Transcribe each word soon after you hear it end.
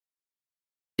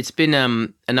It's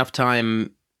been enough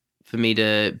time for me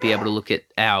to be able to look at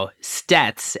our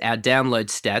stats, our download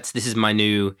stats. This is my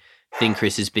new thing,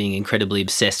 Chris, is being incredibly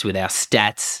obsessed with our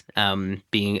stats,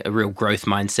 being a real growth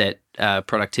mindset,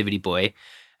 productivity boy.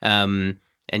 And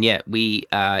yeah,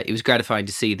 it was gratifying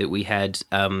to see that we had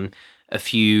a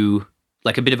few,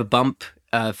 like a bit of a bump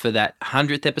for that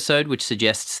 100th episode, which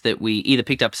suggests that we either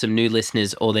picked up some new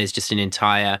listeners or there's just an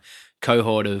entire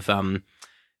cohort of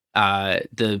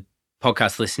the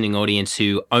podcast listening audience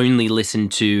who only listen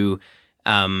to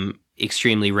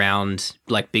extremely round,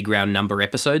 like big round number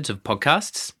episodes of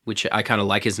podcasts, which I kind of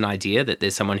like as an idea that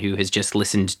there's someone who has just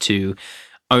listened to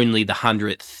only the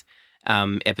 100th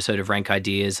episode of Rank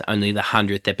Ideas, only the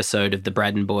 100th episode of the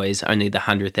Braddon Boys, only the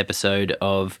 100th episode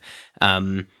of,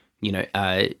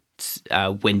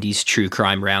 Wendy's True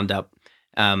Crime Roundup.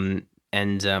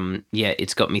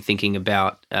 It's got me thinking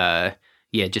about,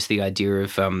 just the idea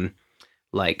of,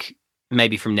 like,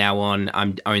 maybe from now on,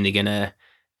 I'm only gonna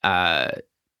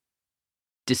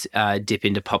dip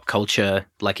into pop culture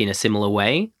like in a similar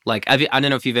way. Like I don't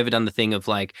know if you've ever done the thing of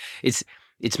like it's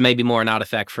maybe more an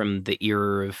artifact from the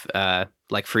era of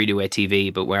like free to air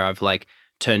TV, but where I've like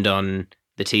turned on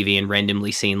the TV and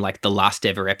randomly seen like the last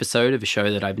ever episode of a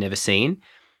show that I've never seen.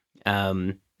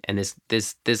 And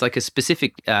there's like a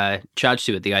specific charge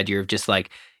to it, the idea of just like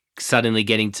suddenly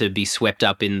getting to be swept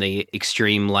up in the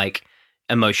extreme like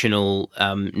emotional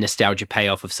nostalgia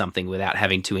payoff of something without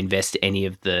having to invest any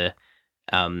of the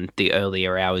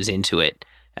earlier hours into it.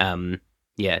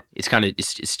 It's kind of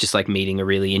it's just like meeting a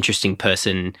really interesting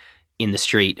person in the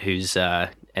street who's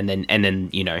and then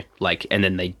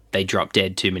they drop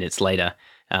dead 2 minutes later.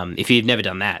 If you've never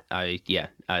done that,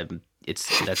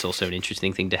 that's also an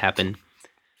interesting thing to happen.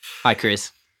 Hi,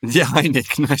 Chris. Yeah, hi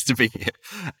Nick. Nice to be here.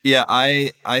 Yeah,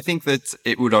 I think that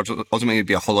it would ultimately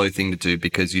be a hollow thing to do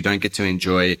because you don't get to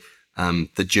enjoy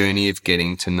the journey of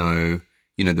getting to know,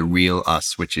 the real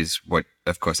us, which is what,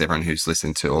 of course, everyone who's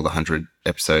listened to all the 100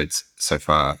 episodes so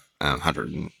far, 100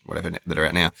 and whatever that are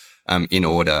out now, in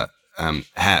order,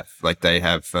 have. Like they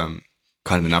have kind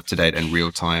of an up-to-date and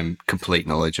real-time complete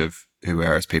knowledge of who we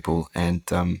are as people. And,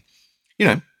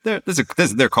 there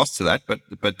are costs to that, but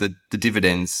the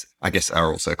dividends, I guess,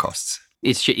 are also costs.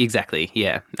 It's exactly,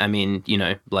 yeah. I mean,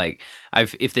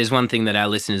 if there's one thing that our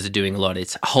listeners are doing a lot,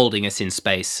 it's holding us in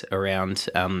space around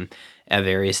our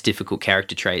various difficult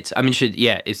character traits. I'm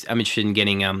interested in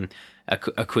getting a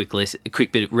quick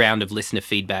round of listener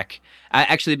feedback.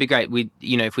 Actually, it'd be great.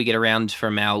 If we get around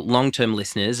from our long-term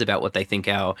listeners about what they think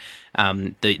our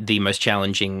the most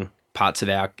challenging parts of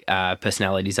our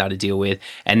personalities are to deal with,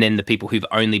 and then the people who've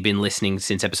only been listening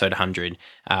since episode 100,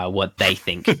 what they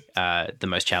think the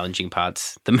most challenging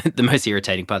parts, the most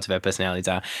irritating parts of our personalities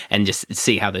are, and just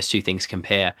see how those two things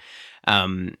compare.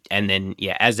 And then,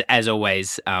 as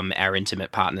always, our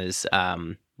intimate partners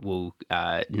will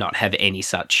not have any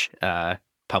such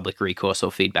public recourse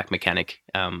or feedback mechanic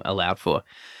allowed for.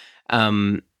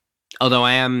 Although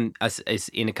I am, as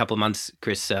in a couple of months,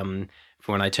 Chris,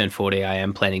 for when I turn 40, I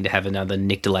am planning to have another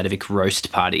Nick Delatovic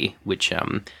roast party, which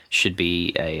should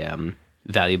be a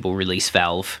valuable release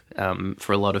valve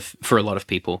for a lot of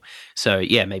people. So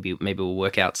yeah, maybe we'll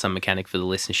work out some mechanic for the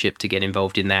listenership to get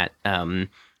involved in that.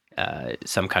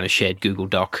 Some kind of shared Google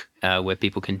Doc where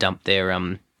people can dump their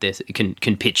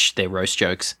can pitch their roast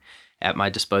jokes at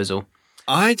my disposal.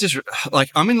 I'm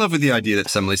in love with the idea that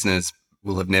some listeners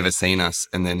will have never seen us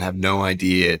and then have no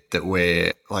idea that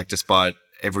we're like, despite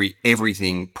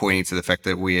everything pointing to the fact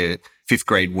that we're fifth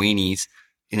grade weenies,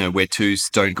 we're two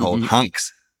stone cold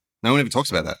hunks. No one ever talks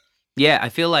about that. Yeah, I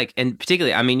feel like, and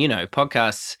particularly, I mean,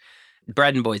 podcasts,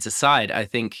 Braddon Boys aside, I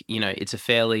think, it's a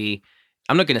fairly,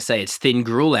 I'm not going to say it's thin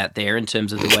gruel out there in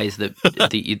terms of the ways that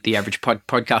the average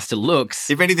podcaster looks.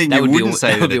 If anything, you wouldn't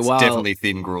say that it's definitely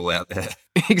thin gruel out there.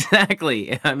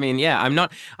 Exactly. I mean, yeah, I'm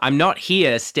not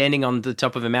here standing on the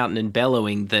top of a mountain and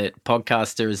bellowing that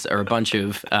podcasters are a bunch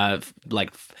of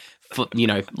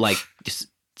just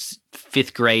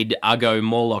fifth grade Argo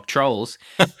Morlock trolls.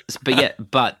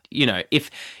 But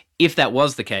if that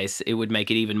was the case, it would make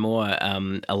it even more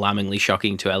alarmingly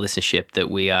shocking to our listenership that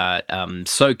we are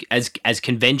so as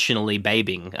conventionally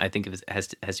babying, I think it has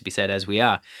to be said, as we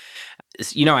are.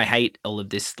 I hate all of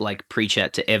this like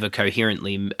pre-chat to ever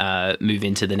coherently move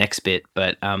into the next bit,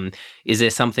 but is there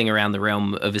something around the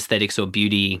realm of aesthetics or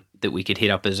beauty that we could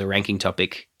hit up as a ranking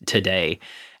topic today?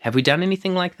 Have we done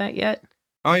anything like that yet?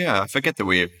 Oh yeah, I forget that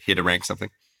we're here to rank something.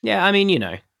 Yeah, I mean,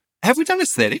 Have we done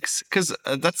aesthetics? Because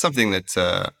that's something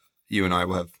that you and I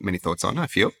will have many thoughts on, I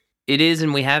feel. It is,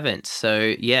 and we haven't.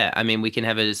 So yeah, I mean, we can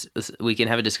have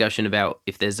a discussion about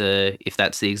if that's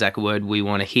the exact word we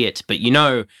want to hit. But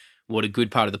what a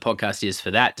good part of the podcast is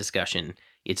for that discussion,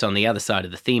 it's on the other side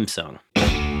of the theme song.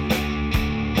 Pinging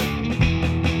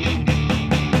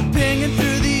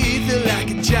through the ether like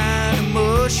a giant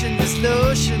emotion. This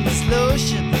lotion,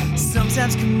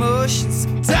 sometimes commotion,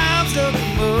 sometimes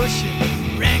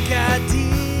locomotion. Rank ideas,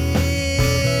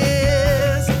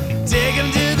 take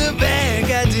them to the bank,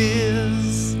 ideas.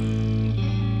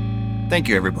 Thank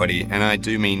you, everybody, and I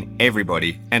do mean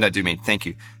everybody, and I do mean thank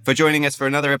you, for joining us for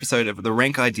another episode of the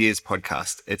Rank Ideas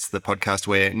podcast. It's the podcast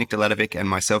where Nick Delatovic and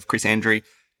myself, Chris Andre,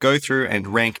 go through and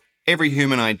rank every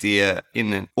human idea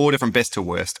in an order from best to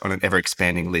worst on an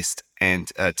ever-expanding list.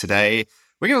 And today,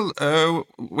 we're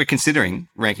considering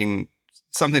ranking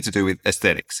something to do with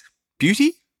aesthetics.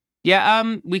 Beauty?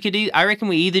 Yeah, we could. I reckon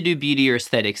we either do beauty or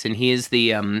aesthetics, and here's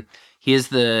the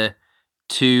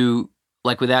two.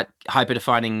 Like, without hyper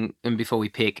defining them before we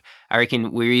pick, I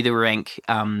reckon we either rank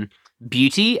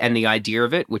beauty and the idea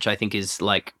of it, which I think is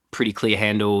like pretty clear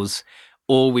handles,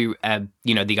 or we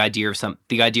the idea of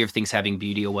things having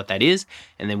beauty or what that is,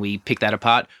 and then we pick that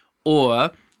apart,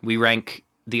 or we rank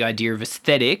the idea of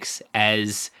aesthetics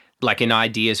as like an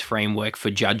ideas framework for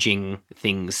judging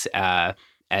things like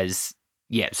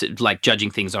judging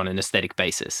things on an aesthetic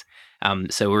basis.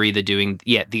 So we're either doing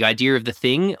the idea of the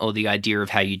thing or the idea of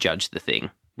how you judge the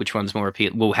thing. Which one's more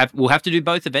appealing? We'll have to do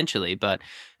both eventually, but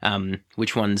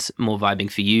which one's more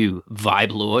vibing for you,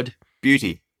 Vibe Lord?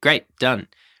 Beauty. Great, done.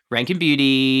 Ranking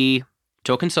beauty,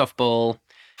 talking softball,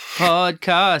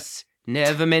 podcasts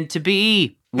never meant to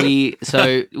be.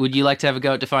 So would you like to have a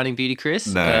go at defining beauty, Chris?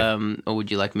 No. Or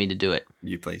would you like me to do it?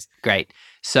 You please. Great.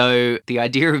 So the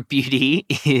idea of beauty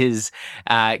is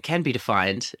can be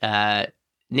defined.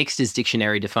 Nixter's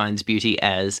dictionary defines beauty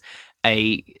as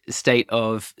a state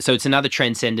of. So it's another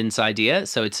transcendence idea.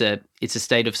 So it's a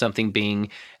state of something being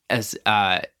as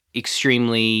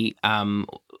extremely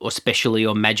or specially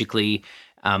or magically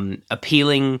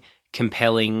appealing,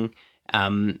 compelling,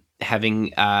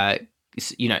 having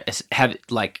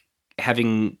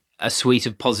having a suite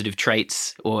of positive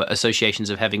traits or associations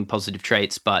of having positive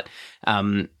traits, but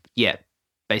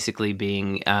basically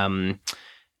being I'm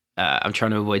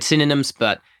trying to avoid synonyms,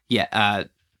 but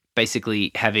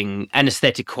basically having an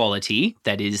aesthetic quality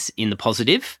that is in the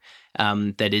positive,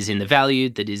 that is in the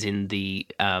valued, that is in the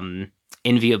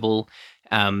enviable,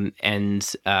 and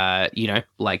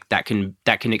like that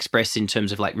can express in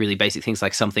terms of like really basic things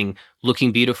like something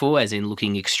looking beautiful, as in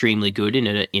looking extremely good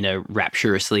in a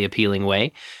rapturously appealing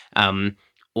way,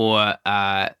 or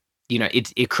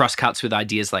it cross-cuts with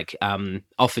ideas like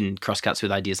often cross-cuts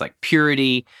with ideas like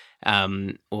purity,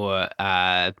 or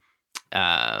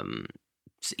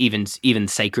even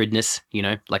sacredness,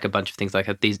 like a bunch of things like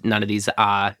that. None of these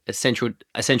are essential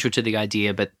to the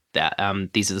idea, but that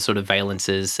these are the sort of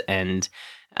valences and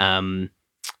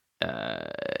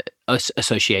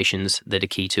associations that are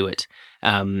key to it.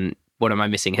 What am I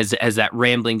missing? Has that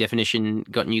rambling definition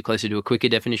gotten you closer to a quicker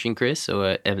definition, Chris?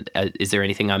 Or is there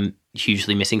anything I'm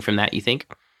hugely missing from that, you think?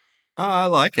 Oh, I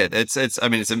like it. It's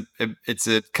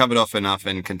covered off enough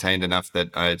and contained enough that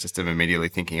I just am immediately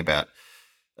thinking about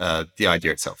the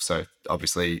idea itself. So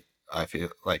obviously I feel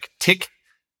like tick,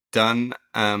 done.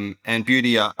 And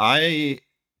beauty, I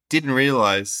didn't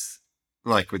realize,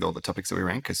 like with all the topics that we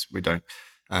rank, because we don't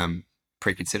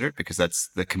pre-consider it, because that's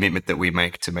the commitment that we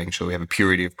make to making sure we have a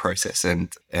purity of process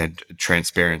and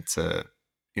transparent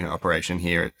operation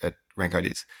here at Rank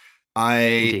Ideas. I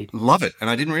Indeed. Love it, and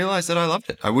I didn't realize that I loved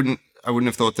it. I wouldn't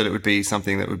have thought that it would be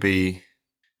something that would be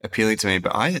appealing to me,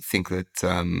 but I think that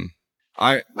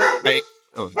I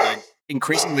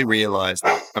increasingly realize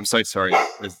that. I'm so sorry,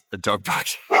 there's a dog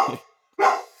barking.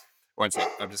 One sec,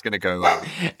 I'm just going to go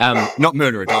not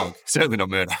murder a dog, certainly not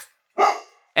murder.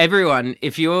 Everyone,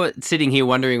 if you're sitting here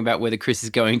wondering about whether Chris is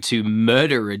going to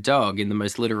murder a dog in the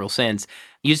most literal sense,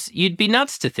 you'd be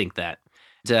nuts to think that.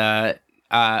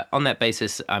 On that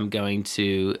basis, I'm going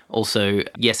to also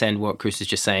yes and what Chris is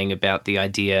just saying about the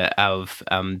idea of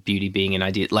beauty being an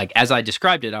idea. Like, as I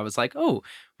described it, I was like, oh,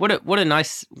 what a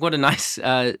nice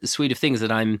suite of things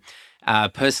that I'm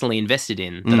personally invested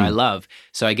in, that I love.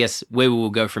 So I guess where we will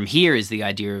go from here is the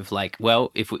idea of like,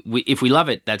 well, if we love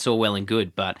it, that's all well and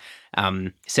good, but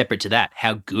separate to that,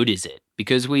 how good is it?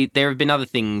 Because there have been other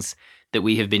things that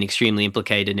we have been extremely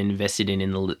implicated and invested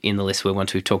in the list, where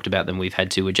once we've talked about them, we've had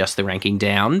to adjust the ranking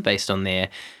down based on their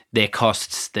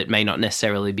costs that may not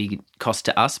necessarily be cost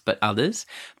to us, but others.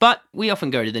 But we often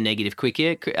go to the negative quick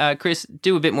here. Chris,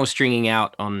 do a bit more stringing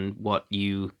out on what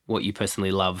you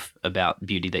personally love about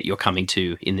beauty that you're coming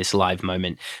to in this live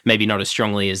moment. Maybe not as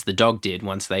strongly as the dog did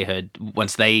once they heard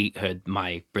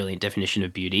my brilliant definition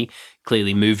of beauty.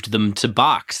 Clearly moved them to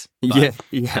barks. But,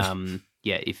 yeah.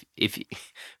 yeah, if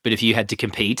but if you had to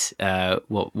compete,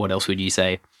 what else would you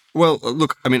say? Well,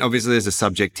 look, I mean, obviously there's a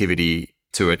subjectivity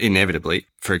to it, inevitably.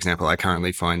 For example, I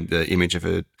currently find the image of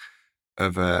a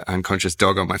unconscious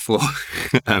dog on my floor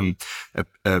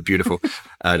beautiful.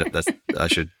 I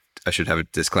should have a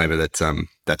disclaimer that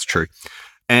that's true,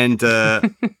 and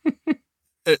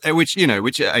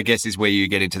which I guess is where you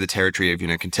get into the territory of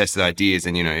contested ideas,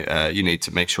 and you need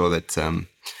to make sure that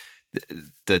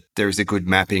that there is a good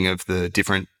mapping of the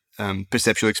different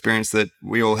perceptual experience that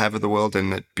we all have of the world,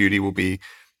 and that beauty will be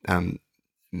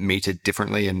meted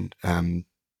differently and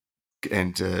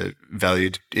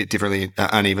valued differently,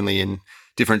 unevenly in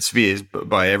different spheres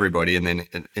by everybody, and then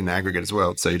in the aggregate as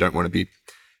well. So you don't want to be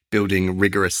building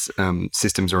rigorous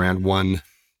systems around one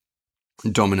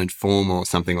dominant form or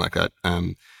something like that,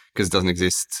 because it doesn't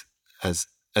exist as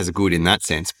a good in that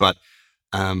sense. But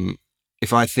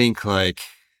if I think like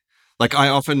I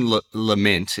often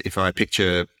lament if I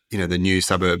picture the new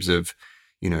suburbs of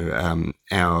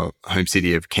our home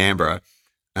city of Canberra,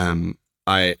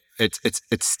 it's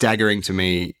staggering to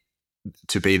me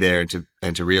to be there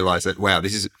and to realize that, wow,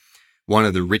 this is one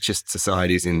of the richest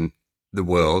societies in the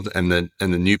world, and the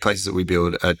new places that we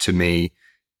build are, to me,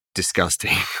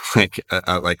 disgusting. They're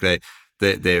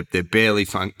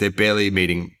barely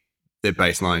meeting their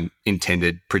baseline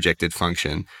intended projected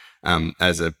function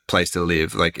as a place to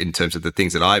live, like in terms of the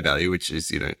things that I value, which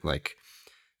is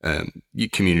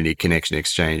community, connection,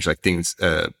 exchange, like things,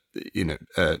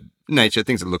 nature,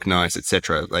 things that look nice,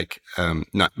 etc.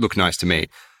 Look nice to me.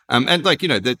 And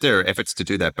there are efforts to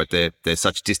do that, but they're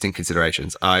such distant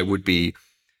considerations. I would be,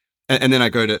 and then I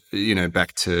go to,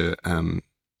 back to,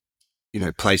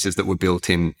 places that were built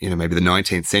in, maybe the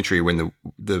 19th century when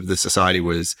the society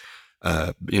was,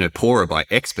 poorer by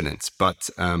exponents, but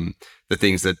the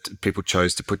things that people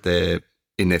chose to put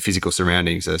in their physical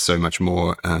surroundings are so much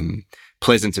more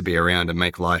pleasant to be around and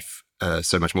make life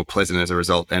so much more pleasant as a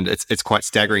result. And it's quite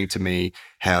staggering to me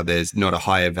how there's not a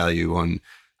higher value on,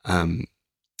 at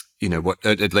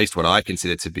least what I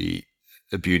consider to be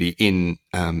a beauty in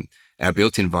our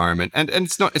built environment. And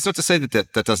it's not to say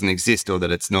that doesn't exist or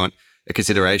that it's not a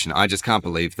consideration. I just can't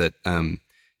believe that,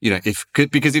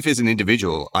 because if as an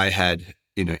individual I had,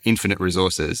 infinite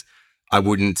resources, I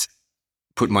wouldn't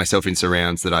put myself in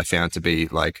surrounds that I found to be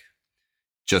like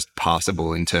just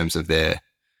passable in terms of their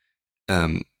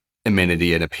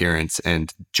amenity and appearance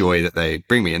and joy that they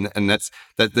bring me. And there's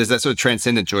that sort of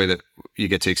transcendent joy that you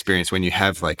get to experience when you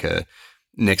have like a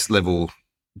next level,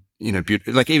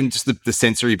 beauty, like even just the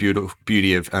sensory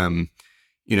beauty of,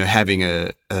 having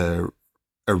a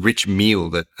rich meal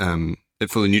that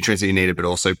full of nutrients that you needed, but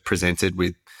also presented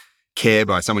with care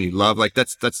by someone you love. Like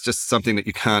that's just something that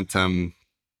you can't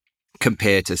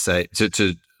compare to say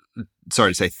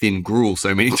thin gruel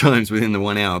so many times within the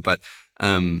 1 hour, but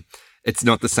it's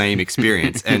not the same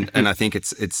experience. And I think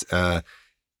it's if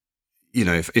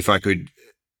I could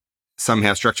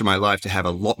somehow structure my life to have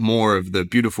a lot more of the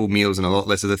beautiful meals and a lot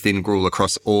less of the thin gruel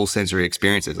across all sensory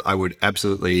experiences, I would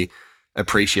absolutely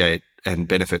appreciate and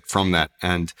benefit from that.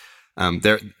 And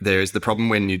there is the problem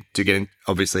when you do get in,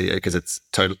 obviously, because it's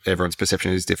total, everyone's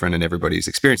perception is different and everybody's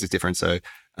experience is different. So,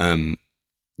 they're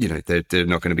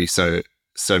not going to be so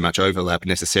much overlap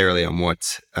necessarily on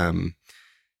what on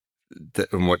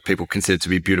what people consider to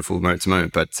be beautiful moment to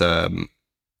moment. But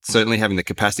certainly having the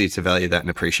capacity to value that and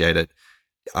appreciate it,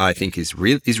 I think is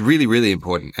really, really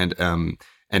important, and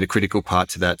a critical part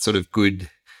to that sort of good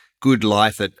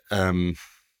life, that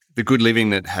the good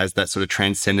living that has that sort of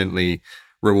transcendently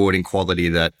rewarding quality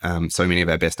that so many of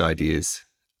our best ideas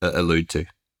allude to.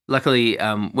 Luckily,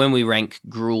 when we rank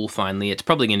gruel finally, it's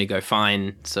probably going to go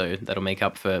fine, so that'll make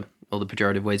up for all the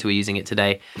pejorative ways we're using it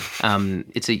today.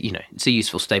 It's a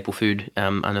useful staple food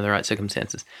under the right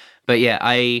circumstances. But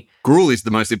yeah, gruel is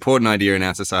the most important idea in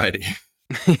our society.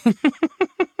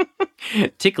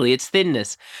 Particularly its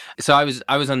thinness. So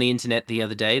I was on the internet the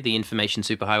other day, the information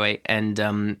superhighway,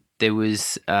 and there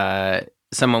was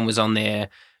someone was on there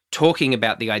talking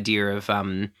about the idea of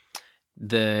I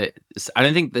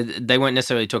don't think that they weren't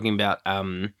necessarily talking about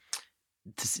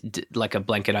like a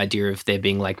blanket idea of there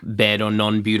being like bad or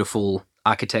non-beautiful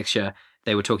architecture.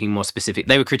 They were talking more specific.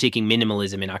 They were critiquing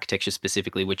minimalism in architecture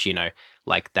specifically, which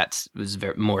was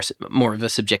very more of a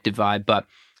subjective vibe. But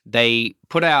they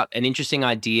put out an interesting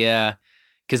idea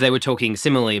because they were talking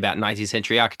similarly about 19th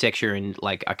century architecture and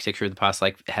like architecture of the past,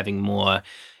 like having more,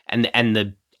 and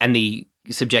the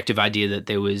subjective idea that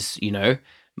there was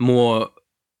more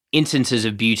instances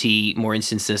of beauty, more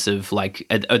instances of like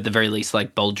at the very least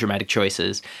like bold dramatic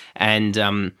choices. And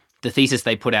the thesis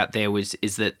they put out there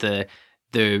is that the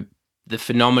the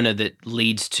phenomena that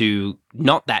leads to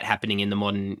not that happening in the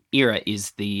modern era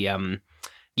is the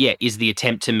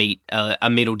attempt to meet a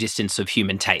middle distance of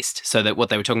human taste. So that what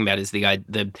they were talking about is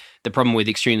the problem with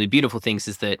extremely beautiful things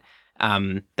is that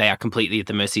they are completely at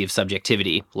the mercy of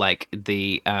subjectivity. Like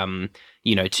to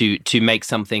make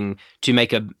something, to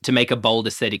make a bold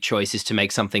aesthetic choice is to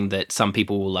make something that some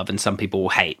people will love and some people will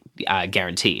hate,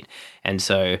 guaranteed. And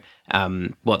so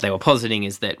what they were positing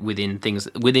is that within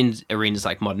arenas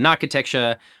like modern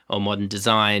architecture or modern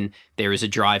design, there is a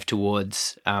drive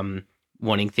towards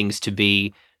wanting things to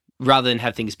be, rather than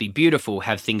have things be beautiful,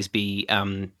 have things be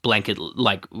blanket,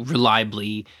 like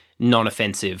reliably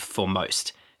non-offensive for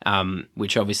most.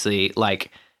 Which obviously, like,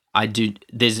 I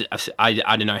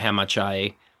don't know how much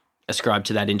I ascribe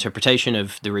to that interpretation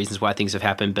of the reasons why things have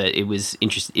happened, but it was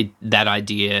interesting, that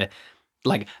idea,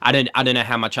 like, I don't know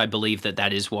how much I believe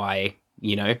that is why,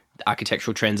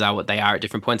 architectural trends are what they are at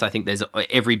different points. I think it's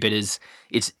every bit as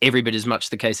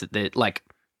much the case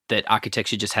that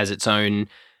architecture just has its own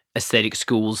aesthetic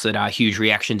schools that are huge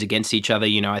reactions against each other.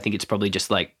 I think it's probably just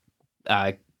like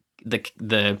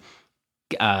the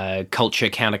culture,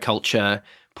 counterculture,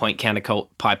 point countercult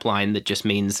pipeline that just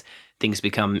means things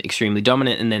become extremely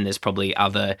dominant. And then there's probably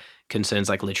other concerns,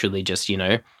 like literally just,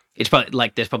 it's probably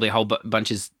like there's probably a whole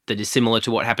bunches that is similar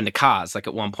to what happened to cars. Like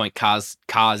at one point, cars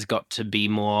got to be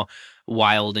more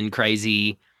wild and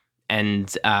crazy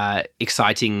and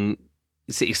excitingly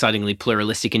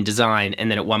pluralistic in design, and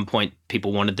then at one point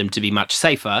people wanted them to be much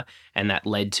safer, and that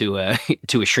led to a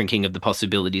shrinking of the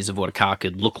possibilities of what a car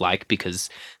could look like, because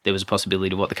there was a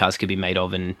possibility of what the cars could be made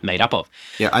of and made up of.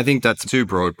 Yeah, I think that's too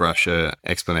broad brush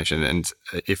explanation. And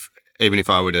even if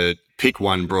I were to pick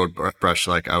one broad brush,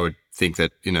 like I would think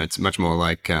that it's much more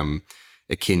like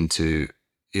akin to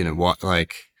what,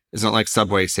 like, it's not like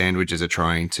Subway sandwiches are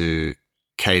trying to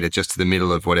cater just to the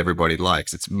middle of what everybody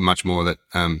likes. It's much more that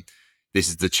this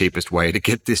is the cheapest way to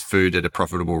get this food at a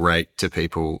profitable rate to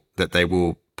people that they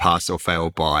will pass or fail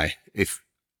by if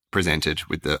presented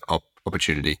with the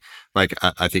opportunity. Like,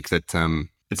 I think that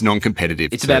it's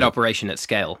non-competitive. It's about operation at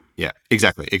scale. Yeah,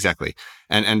 exactly.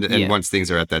 And once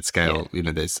things are at that scale,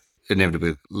 there's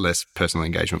inevitably less personal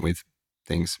engagement with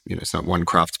things. It's not one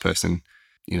craftsperson,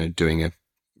 doing a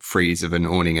frieze of an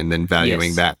awning and then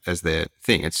valuing that as their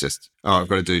thing. It's just, I've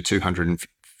got to do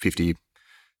 250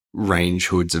 range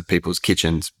hoods of people's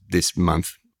kitchens this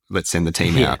month. Let's send the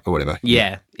team out or whatever.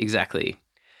 Yeah, exactly.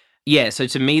 Yeah, so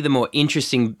to me, the more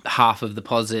interesting half of the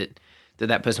posit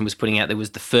that person was putting out there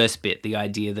was the first bit, the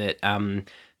idea that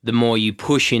the more you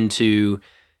push into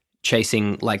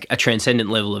chasing like a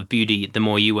transcendent level of beauty, the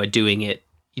more you are doing it,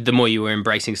 the more you are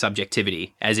embracing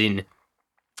subjectivity, as in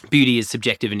beauty is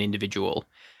subjective and individual,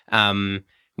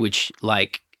 which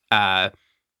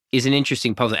is an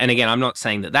interesting puzzle. And again, I'm not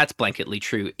saying that that's blanketly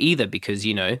true either, because,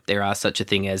 there are such a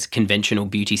thing as conventional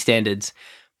beauty standards.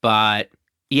 But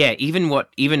yeah,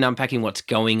 even unpacking what's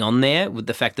going on there with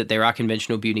the fact that there are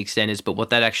conventional beauty standards, but what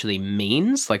that actually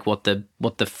means, like what the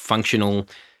functional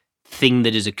thing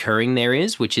that is occurring there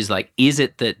is, which is like, is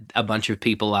it that a bunch of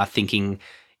people are thinking,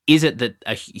 is it that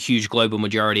a huge global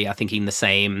majority are thinking the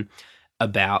same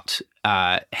about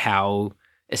how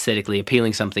aesthetically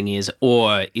appealing something is,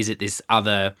 or is it this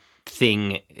other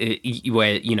thing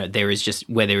where there is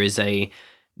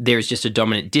just a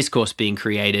dominant discourse being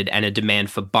created and a demand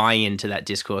for buy-in to that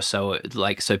discourse, so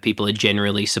people are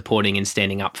generally supporting and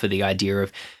standing up for the idea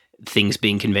of things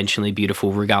being conventionally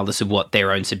beautiful regardless of what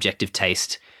their own subjective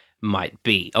taste might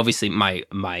be. Obviously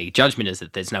my judgment is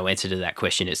that there's no answer to that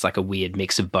question. It's like a weird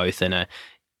mix of both and a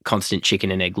constant chicken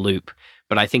and egg loop.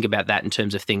 But I think about that in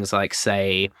terms of things like,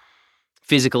 say,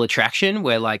 physical attraction,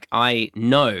 where like I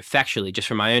know factually just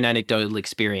from my own anecdotal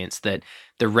experience that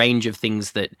the range of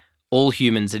things that all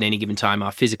humans at any given time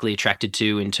are physically attracted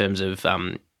to in terms of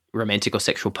romantic or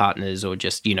sexual partners, or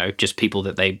just just people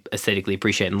that they aesthetically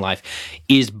appreciate in life,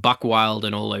 is buck wild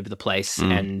and all over the place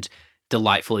and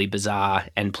delightfully bizarre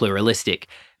and pluralistic.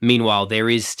 Meanwhile, there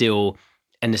is still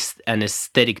an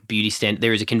aesthetic beauty standard.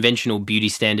 There is a conventional beauty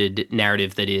standard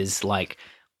narrative that is like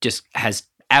just has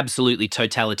absolutely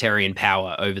totalitarian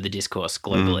power over the discourse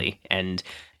globally and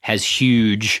has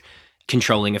huge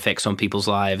controlling effects on people's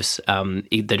lives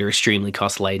that are extremely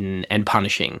cost-laden and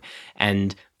punishing.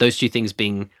 And those two things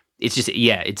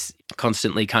it's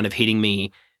constantly kind of hitting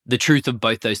me. The truth of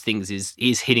both those things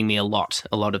is hitting me a lot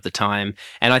of the time.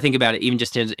 And I think about it even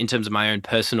just in terms of my own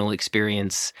personal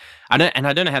experience. I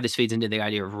don't know how this feeds into the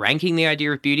idea of ranking the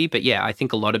idea of beauty, but yeah, I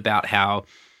think a lot about how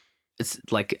it's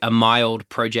like a mild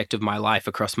project of my life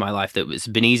across my life that has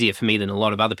been easier for me than a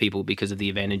lot of other people because of the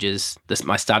advantages,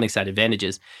 my starting side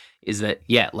advantages, is that,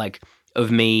 yeah, like of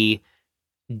me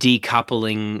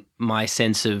decoupling my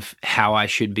sense of how I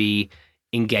should be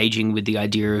engaging with the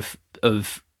idea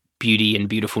of beauty and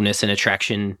beautifulness and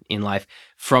attraction in life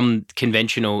from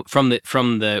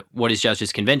the what is judged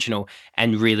as conventional,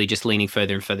 and really just leaning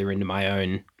further and further into my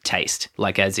own taste.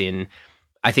 Like, as in,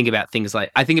 I think about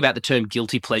the term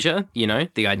guilty pleasure,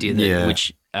 the idea that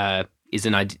which is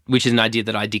an idea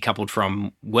that I decoupled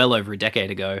from well over a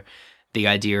decade ago. The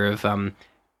idea of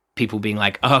people being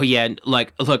like, oh yeah,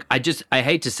 like, look, I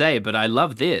hate to say it, but I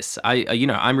love this.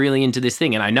 I'm really into this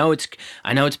thing, and I know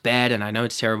it's bad, and I know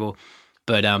it's terrible,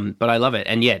 but I love it.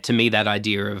 And yeah, to me, that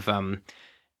idea of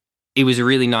it was a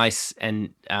really nice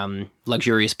and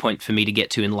luxurious point for me to get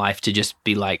to in life, to just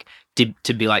be like,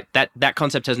 to be like, that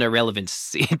concept has no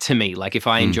relevance to me. Like, if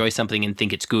I enjoy something and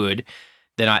think it's good,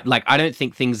 then I don't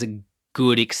think things are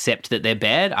good except that they're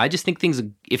bad. I just think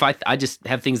I just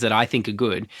have things that I think are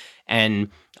good, and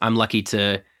I'm lucky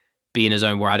to be in a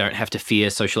zone where I don't have to fear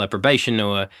social approbation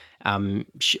or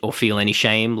feel any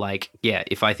shame. Like, yeah,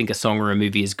 if I think a song or a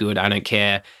movie is good, I don't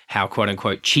care how quote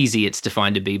unquote cheesy it's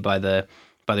defined to be by the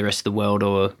rest of the world,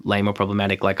 or lame or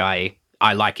problematic. Like, I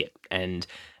like it, and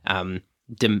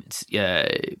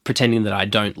pretending that I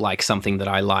don't like something that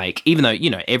I like, even though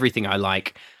everything I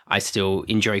like, I still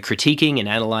enjoy critiquing and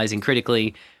analyzing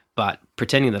critically, but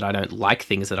pretending that I don't like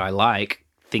things that I like,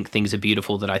 think things are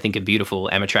beautiful that I think are beautiful,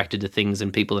 am attracted to things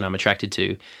and people that I'm attracted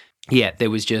to. Yeah, there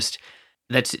was just,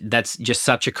 that's just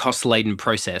such a cost-laden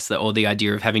process, or the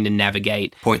idea of having to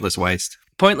navigate pointless waste.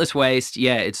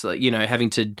 Yeah, it's like, having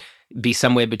to be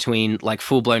somewhere between like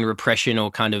full-blown repression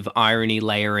or kind of irony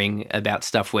layering about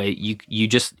stuff where you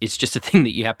just, it's just a thing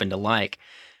that you happen to like.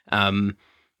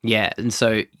 Yeah, and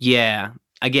so, yeah,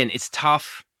 again, it's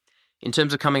tough in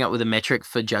terms of coming up with a metric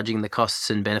for judging the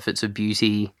costs and benefits of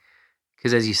beauty,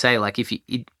 because as you say, like, if you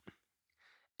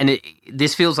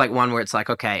this feels like one where it's like,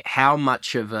 okay, how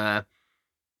much of a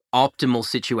optimal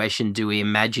situation do we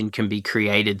imagine can be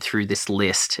created through this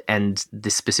list and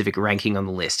this specific ranking on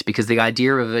the list? Because the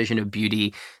idea of a version of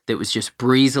beauty that was just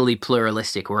breezily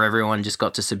pluralistic, where everyone just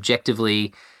got to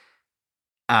subjectively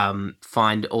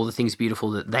find all the things beautiful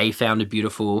that they found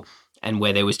beautiful, and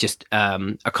where there was just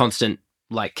a constant,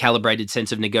 like, calibrated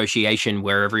sense of negotiation,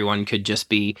 where everyone could just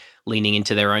be leaning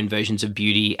into their own versions of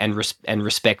beauty and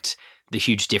respect the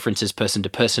huge differences person to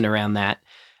person around that,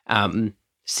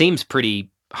 seems pretty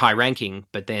high ranking.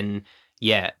 But then,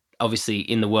 yeah, obviously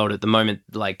in the world at the moment,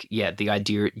 like, yeah, the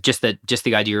idea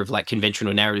of like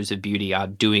conventional narratives of beauty are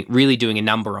really doing a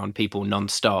number on people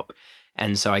nonstop.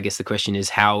 And so I guess the question is,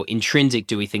 how intrinsic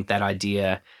do we think that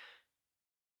idea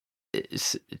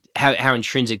is, how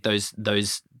intrinsic those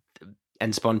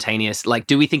and spontaneous, like,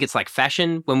 do we think it's like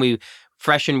fashion?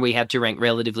 Fashion we had to rank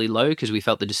relatively low because we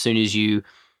felt that as soon as you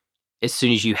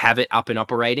have it up and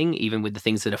operating, even with the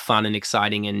things that are fun and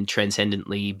exciting and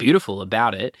transcendently beautiful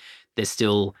about it, there's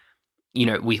still,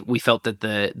 we felt that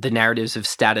the narratives of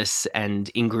status and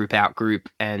in-group, out-group,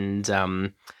 and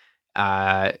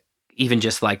even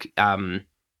just like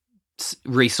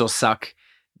resource suck,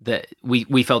 that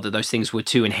we felt that those things were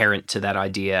too inherent to that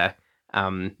idea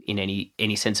in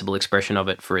any sensible expression of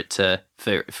it for it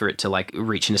to like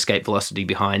reach an escape velocity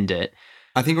behind it.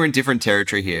 I think we're in different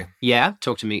territory here. Yeah,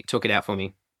 talk it out for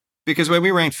me. Because when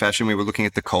we ranked fashion, we were looking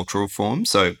at the cultural form.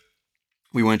 So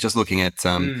we weren't just looking at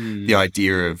the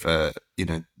idea of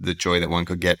the joy that one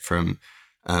could get from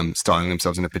styling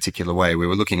themselves in a particular way. We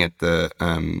were looking at the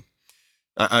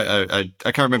I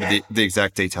can't remember the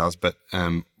exact details, but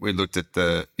we looked at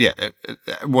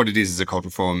what it is as a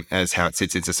cultural form, as how it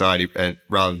sits in society,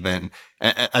 rather than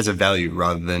as a value,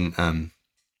 rather than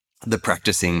the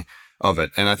practicing of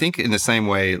it. And I think in the same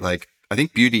way, like, I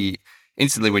think beauty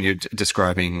instantly, when you're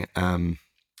describing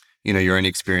your own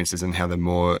experiences and how the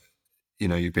more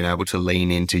you've been able to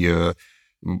lean into your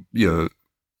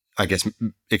I guess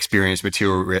experience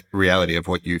material reality of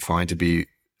what you find to be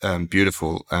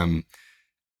beautiful,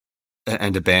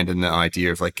 and abandon the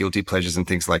idea of like guilty pleasures and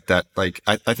things like that. Like,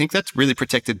 I think that's really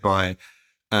protected by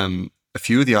a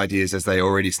few of the ideas as they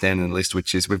already stand on the list,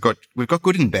 which is we've got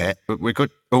good and bad, we've got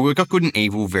good and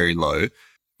evil very low,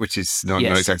 which is not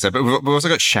exactly so. But we've also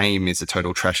got shame is a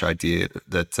total trash idea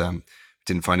that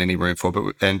didn't find any room for. But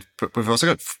we've also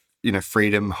got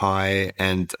freedom high,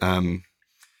 and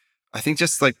I think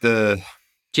just like the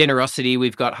generosity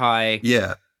we've got high.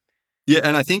 Yeah. Yeah,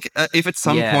 and I think if at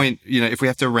some point, if we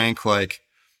have to rank like,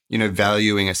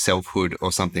 valuing a selfhood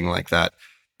or something like that,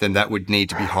 then that would need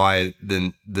to be higher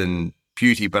than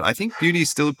beauty. But I think beauty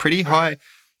is still a pretty high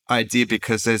idea,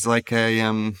 because there's like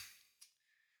there's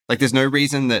no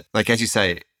reason that, like, as you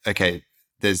say, okay,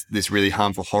 there's this really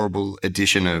harmful, horrible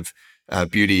addition of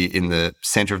beauty in the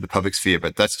center of the public sphere,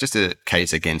 but that's just a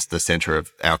case against the center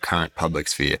of our current public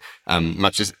sphere.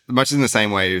 Much as in the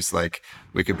same way as like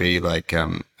we could be like,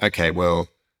 okay, well,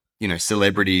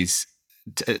 celebrities,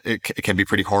 it can be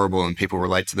pretty horrible, and people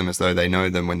relate to them as though they know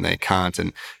them when they can't,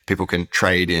 and people can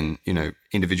trade in,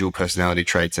 individual personality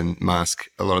traits and mask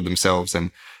a lot of themselves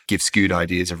and give skewed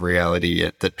ideas of reality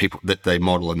that they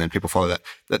model, and then people follow that.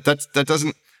 That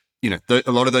doesn't.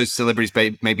 A lot of those celebrities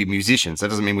may be musicians. That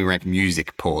doesn't mean we rank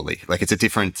music poorly. Like it's a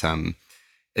different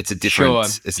Sure.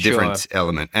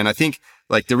 element. And I think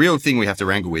like the real thing we have to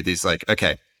wrangle with is like,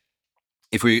 okay,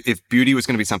 if beauty was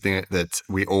going to be something that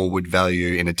we all would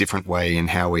value in a different way in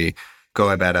how we go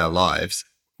about our lives,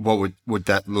 what would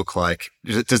that look like?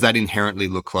 Does that inherently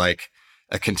look like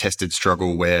a contested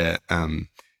struggle where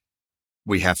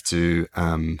we have to,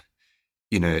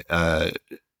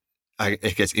 I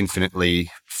guess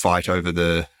infinitely fight over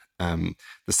the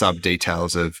sub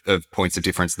details of points of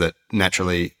difference that not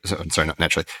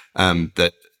naturally,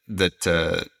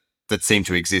 that seem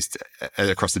to exist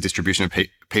across the distribution of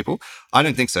people? I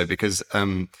don't think so, because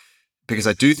I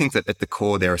do think that at the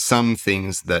core there are some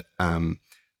things that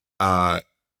are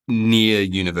near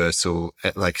universal.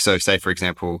 Like, so say for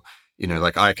example,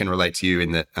 like I can relate to you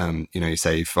in that, you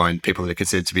say you find people that are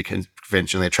considered to be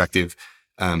conventionally attractive,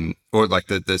 or like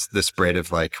the spread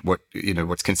of like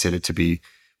what's considered to be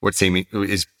what seeming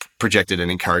is projected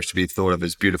and encouraged to be thought of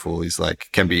as beautiful is like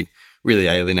can be really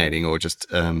alienating or just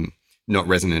not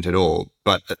resonant at all.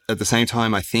 But at the same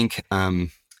time, I think,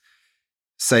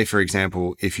 say for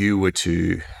example, if you were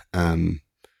to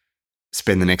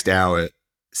spend the next hour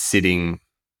sitting,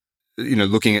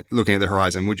 looking at the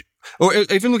horizon, would you, or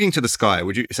even looking to the sky,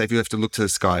 would you say if you have to look to the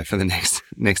sky for the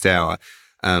next hour,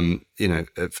 for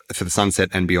the sunset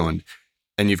and beyond,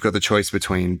 and you've got the choice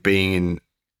between being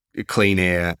in clean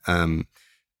air and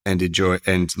enjoy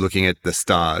and looking at the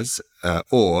stars,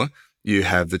 or you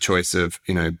have the choice of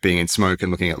being in smoke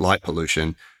and looking at light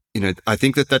pollution. I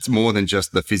think that's more than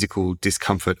just the physical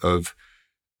discomfort of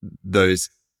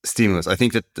those stimulus. I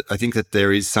think that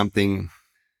there is something,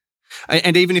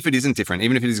 and even if it isn't different,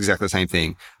 even if it is exactly the same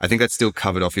thing, I think that's still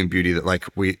covered off in beauty. That like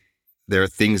there are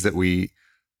things that we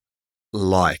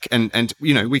like, and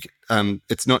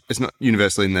it's not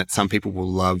universal in that some people will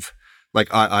love,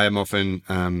 like I am often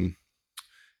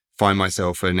find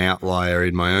myself an outlier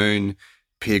in my own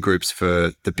peer groups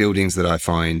for the buildings that I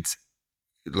find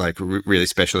like really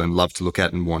special and love to look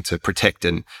at and want to protect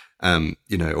and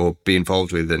or be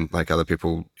involved with, and like other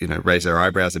people raise their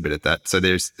eyebrows a bit at that. So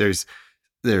there is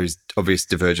obvious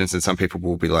divergence, and some people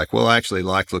will be like, well, I actually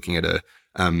like looking at a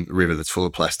river that's full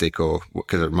of plastic, or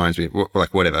because it reminds me,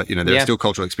 like whatever, there are still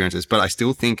cultural experiences, but I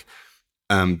still think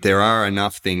there are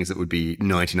enough things that would be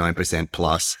 99%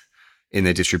 plus in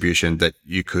their distribution that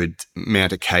you could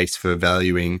mount a case for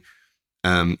valuing.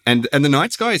 And the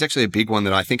night sky is actually a big one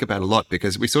that I think about a lot,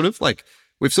 because we've sort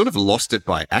of lost it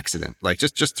by accident, like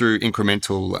just through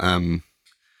incremental,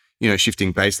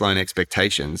 shifting baseline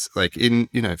expectations. Like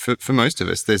for most of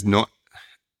us,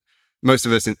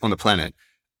 on the planet,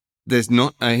 there's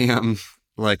not a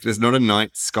there's not a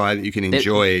night sky that you can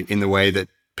enjoy in the way that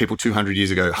people 200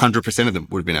 years ago, 100% of them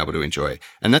would have been able to enjoy.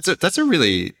 And that's a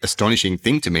really astonishing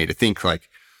thing to me, to think like,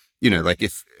 like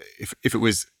if it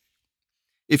was,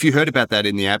 if you heard about that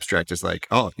in the abstract, it's like,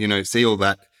 oh, see all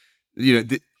that,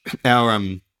 our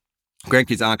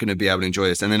grandkids aren't going to be able to enjoy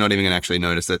this, and they're not even going to actually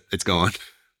notice that it's gone.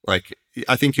 Like,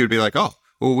 I think you'd be like, oh,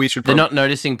 well, we should. The not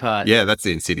noticing part. Yeah, that's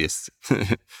the insidious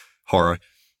horror.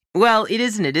 Well, it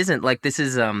isn't. It isn't. Like, this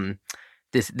is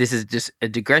this is just a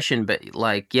digression, but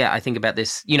like, yeah, I think about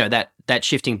this. That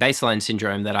shifting baseline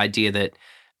syndrome. That idea that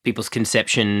people's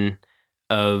conception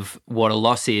of what a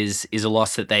loss is a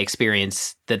loss that they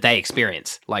experience,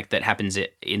 like that happens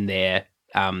in their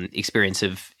experience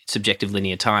of subjective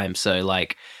linear time. So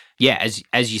like, yeah,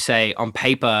 as you say, on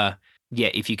paper, yeah,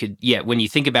 if you could, yeah, when you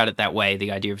think about it that way,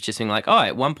 the idea of just being like, oh,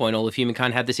 at one point all of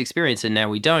humankind had this experience and now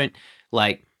we don't,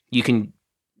 like, you can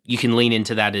lean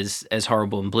into that as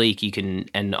horrible and bleak.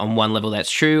 And on one level that's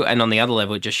true, and on the other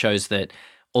level it just shows that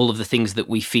all of the things that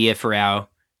we fear for our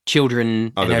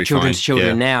children and our children's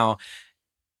children now,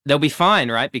 they'll be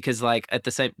fine, right? Because like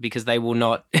because they will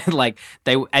not like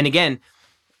and again,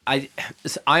 I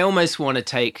almost want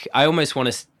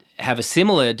to have a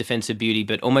similar defense of beauty,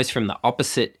 but almost from the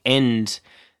opposite end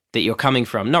that you're coming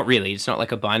from. Not really, it's not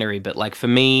like a binary, but like for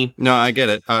me, no, I get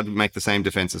it. I'd make the same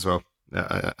defense as well.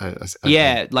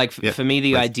 For me,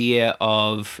 the idea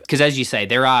of, because as you say,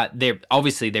 there are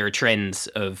trends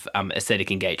of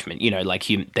aesthetic engagement. Like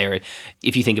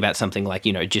if you think about something like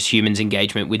just humans'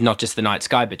 engagement with not just the night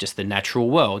sky, but just the natural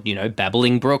world.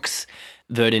 Babbling brooks,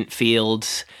 verdant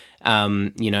fields,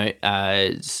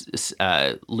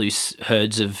 loose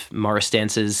herds of morris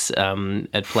dancers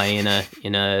at play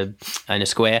in a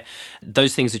square.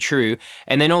 Those things are true,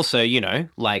 and then also,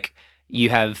 like you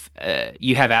have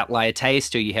outlier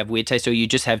taste, or you have weird taste, or you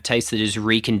just have taste that is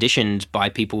reconditioned by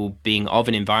people being of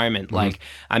an environment. Mm-hmm. Like,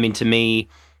 I mean, to me,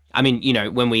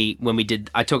 when we did,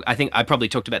 I think I probably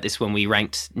talked about this when we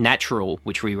ranked natural,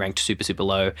 which we ranked super, super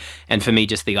low. And for me,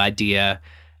 just the idea,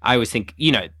 I always think,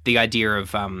 the idea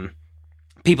of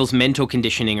people's mental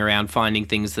conditioning around finding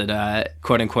things that are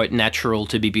quote unquote natural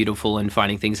to be beautiful and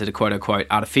finding things that are quote unquote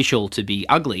artificial to be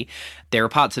ugly. There are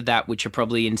parts of that which are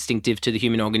probably instinctive to the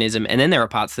human organism. And then there are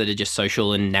parts that are just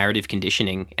social and narrative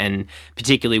conditioning. And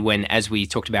particularly when, as we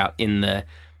talked about in the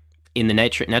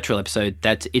natural episode,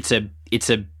 that it's a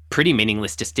pretty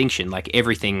meaningless distinction. Like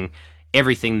everything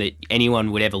that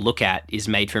anyone would ever look at is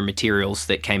made from materials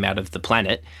that came out of the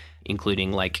planet,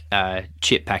 including like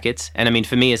chip packets. And I mean,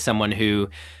 for me, as someone who,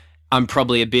 I'm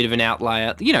probably a bit of an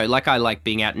outlier, like I like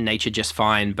being out in nature just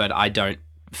fine, but I don't,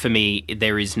 for me,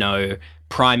 there's no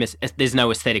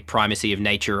aesthetic primacy of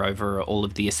nature over all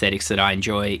of the aesthetics that I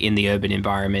enjoy in the urban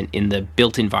environment, in the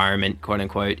built environment, quote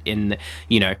unquote, even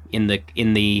in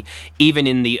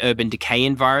the urban decay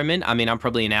environment. I mean, I'm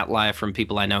probably an outlier from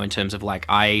people I know in terms of like,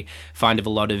 I find of a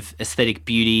lot of aesthetic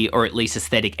beauty, or at least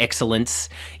aesthetic excellence,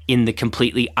 in the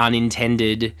completely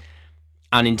unintentional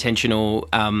aesthetic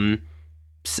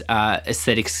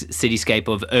cityscape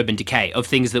of urban decay, of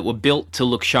things that were built to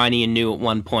look shiny and new at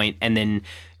one point, and then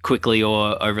quickly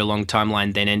or over a long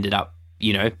timeline then ended up,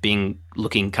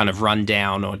 looking kind of run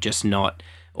down, or just not,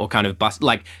 or kind of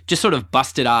just sort of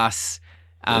busted ass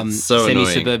so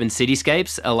semi-suburban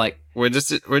cityscapes are like, we're just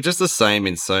the same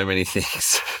in so many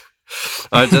things.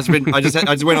 I just went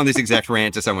on this exact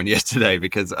rant to someone yesterday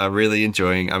because I'm really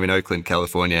enjoying, I'm in Oakland,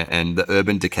 California, and the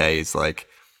urban decay is like,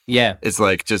 yeah, it's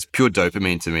like just pure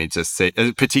dopamine to me. Just see,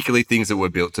 particularly things that were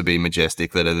built to be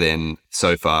majestic that are then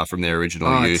so far from their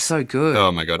original use. It's so good.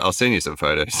 Oh my God, I'll send you some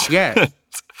photos. Yeah,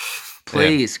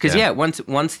 please, because once the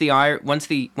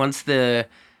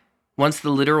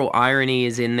literal irony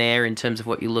is in there in terms of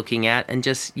what you're looking at, and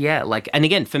just and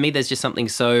again, for me, there's just something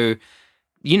so,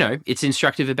 it's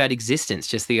instructive about existence.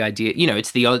 Just the idea,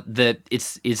 it's the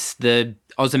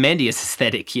Ozymandias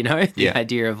aesthetic, the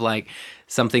idea of like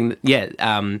something,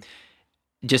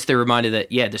 just the reminder that,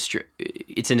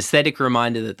 it's an aesthetic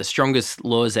reminder that the strongest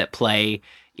laws at play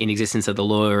in existence are the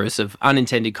laws of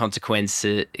unintended consequence,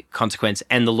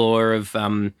 and the law of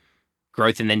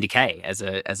growth and then decay as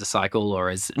a cycle, or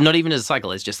as not even as a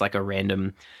cycle, as just like a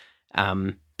random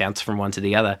bounce from one to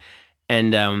the other.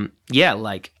 And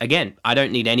like, again, I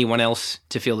don't need anyone else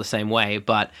to feel the same way,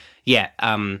 but it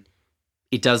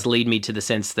does lead me to the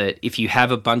sense that if you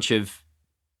have a bunch of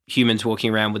humans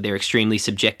walking around with their extremely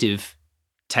subjective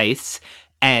tastes,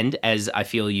 and as I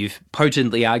feel you've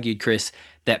potently argued, Chris,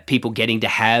 that people getting to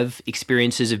have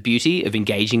experiences of beauty, of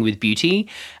engaging with beauty,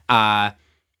 as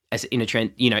in a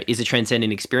trend, is a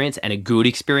transcendent experience, and a good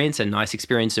experience, a nice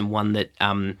experience, and one that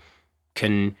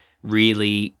can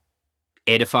really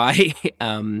edify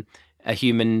a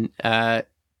human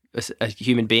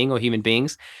being or human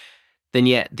beings, then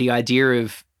the idea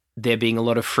of there being a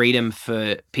lot of freedom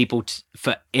for people,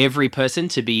 for every person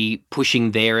to be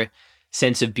pushing their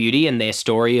sense of beauty and their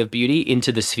story of beauty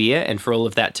into the sphere, and for all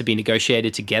of that to be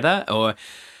negotiated together, or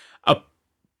a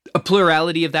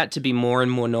plurality of that to be more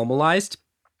and more normalized,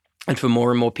 and for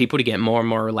more and more people to get more and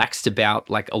more relaxed about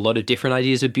like a lot of different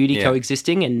ideas of beauty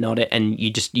coexisting, and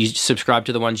you subscribe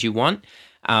to the ones you want.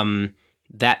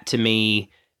 That to me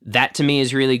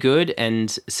is really good,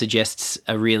 and suggests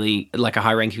a really like a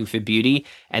high ranking for beauty.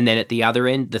 And then at the other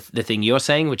end, the thing you're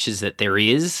saying, which is that there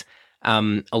is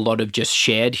a lot of just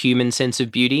shared human sense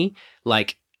of beauty,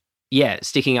 like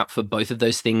sticking up for both of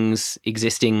those things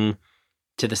existing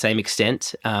to the same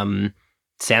extent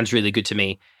sounds really good to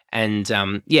me. And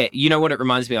what it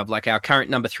reminds me of, like our current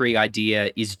number 3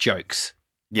 idea is jokes.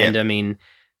 And I mean,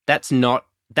 that's not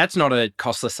a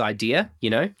costless idea,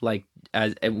 like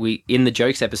we in the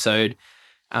jokes episode,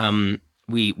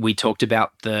 we talked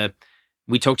about the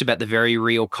very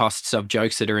real costs of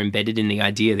jokes that are embedded in the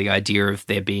idea of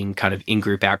there being kind of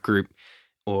in-group, out-group,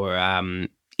 or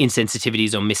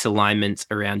insensitivities or misalignments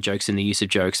around jokes and the use of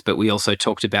jokes. But we also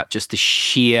talked about just the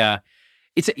sheer,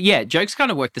 jokes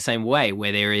kind of work the same way,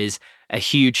 where there is a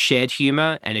huge shared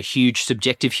humor and a huge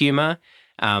subjective humor,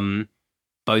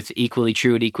 both equally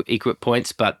true at equal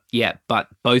points, but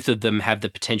both of them have the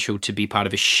potential to be part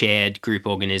of a shared group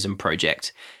organism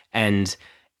project, and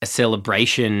a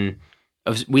celebration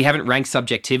of, we haven't ranked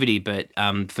subjectivity, but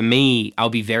for me, I'll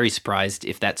be very surprised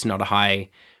if that's not a high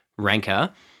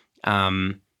rancor.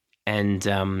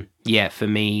 Yeah, for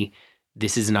me,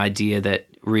 this is an idea that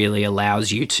really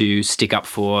allows you to stick up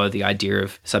for the idea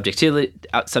of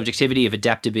subjectivity, of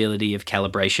adaptability, of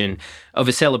calibration, of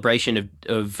a celebration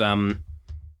of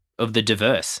the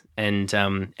diverse and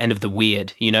of the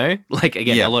weird. Like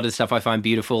again, Yeah. a lot of the stuff I find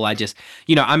beautiful. I just,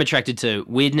 I'm attracted to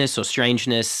weirdness or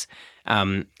strangeness,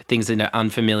 things that are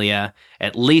unfamiliar,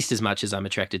 at least as much as I'm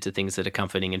attracted to things that are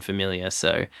comforting and familiar.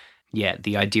 So. Yeah,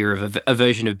 the idea of a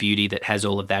version of beauty that has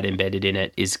all of that embedded in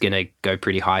it is going to go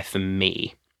pretty high for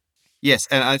me. Yes,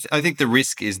 and I think the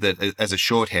risk is that as a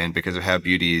shorthand, because of how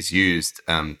beauty is used,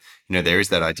 there is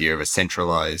that idea of a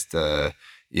centralized,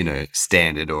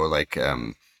 standard or like,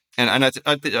 and I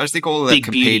just think all of that Big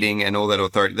competing beauty. and all that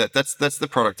authority, that's the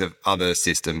product of other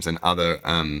systems and other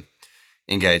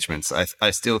engagements.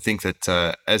 I still think that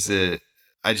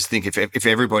I just think if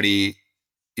everybody,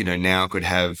 now could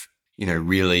have,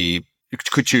 really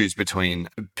could choose between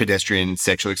pedestrian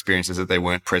sexual experiences that they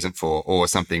weren't present for or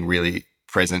something really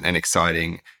present and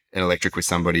exciting and electric with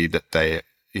somebody that they,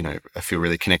 feel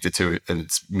really connected to and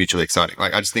it's mutually exciting.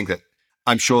 Like, I just think that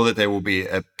I'm sure that there will be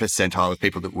a percentile of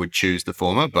people that would choose the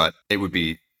former, but it would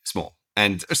be small.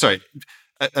 And sorry,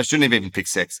 I shouldn't have even picked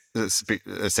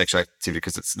sexual activity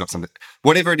because it's not something,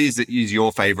 whatever it is that is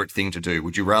your favorite thing to do.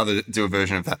 Would you rather do a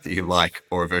version of that you like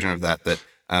or a version of that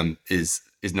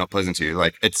is not pleasant to you?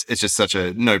 Like, it's just such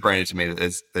a no-brainer to me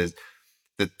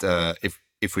that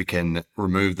if we can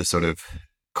remove the sort of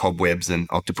cobwebs and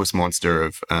octopus monster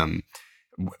of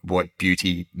what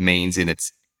beauty means in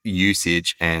its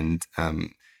usage and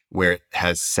where it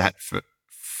has sat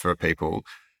for people,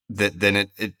 then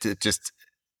it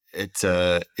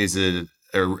is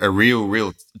a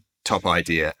real top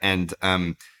idea. And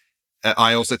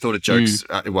I also thought of jokes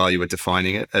while you were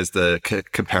defining it as the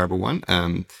comparable one.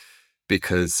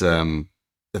 Because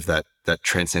of that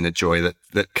transcendent joy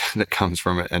that comes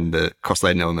from it and the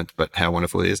cost-laden element, but how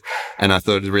wonderful it is. And I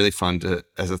thought it was really fun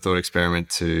as a thought experiment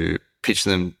to pitch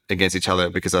them against each other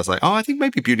because I was like, I think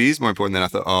maybe beauty is more important. Then I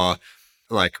thought,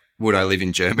 like, would I live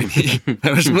in Germany?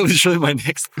 That was literally my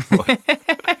next thought,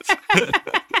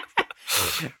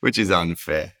 which is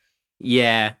unfair.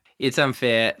 Yeah, it's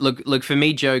unfair. Look for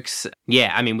me, jokes.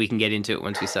 Yeah, I mean, we can get into it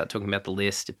once we start talking about the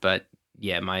list, but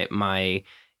yeah,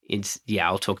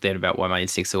 I'll talk then about why my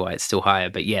instincts are why it's still higher.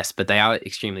 But yes, but they are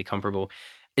extremely comparable.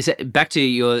 Is it back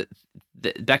to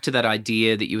that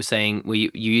idea that you were saying? Were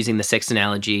you using the sex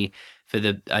analogy for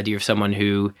the idea of someone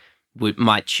who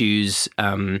might choose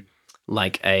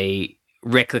like a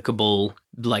replicable,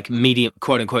 like medium,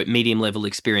 quote unquote, medium level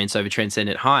experience over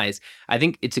transcendent highs? I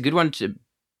think it's a good one to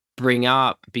bring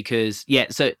up because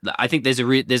so I think there's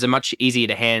a much easier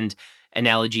to hand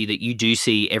analogy that you do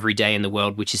see every day in the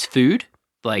world, which is food.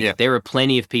 Like there are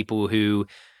plenty of people who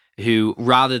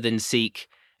rather than seek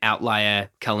outlier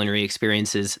culinary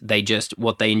experiences,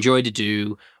 what they enjoy to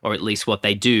do, or at least what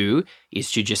they do,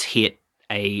 is to just hit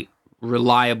a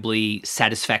reliably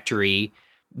satisfactory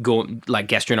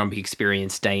gastronomic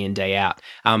experience day in, day out.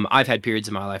 I've had periods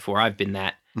in my life where I've been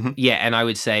that. Mm-hmm. Yeah, and I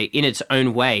would say in its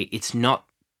own way,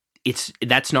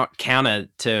 that's not counter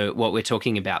to what we're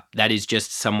talking about. That is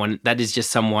just someone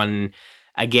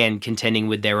again contending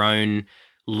with their own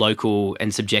local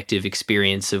and subjective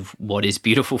experience of what is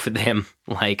beautiful for them.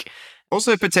 Like,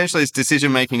 also potentially it's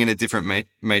decision making in a different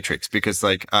matrix because,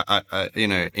 like,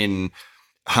 in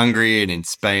Hungary and in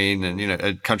Spain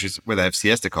and countries where they have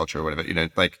siesta culture or whatever,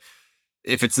 like,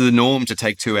 if it's the norm to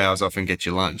take 2 hours off and get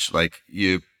your lunch, like,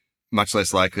 you're much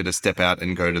less likely to step out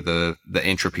and go to the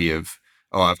entropy of,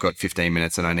 I've got 15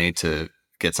 minutes and I need to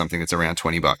get something that's around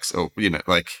 $20 or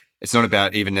like. It's not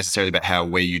about even necessarily about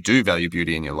where you do value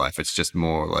beauty in your life. It's just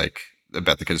more like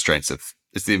about the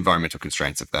it's the environmental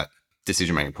constraints of that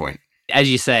decision-making point.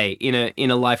 As you say,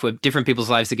 in a life where different people's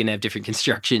lives are going to have different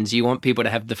constructions, you want people to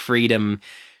have the freedom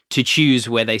to choose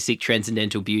where they seek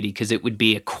transcendental beauty, because it would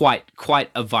be quite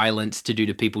a violence to do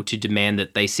to people to demand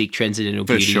that they seek transcendental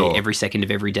beauty every second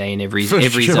of every day in every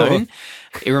zone.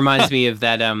 It reminds me of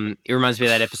that. It reminds me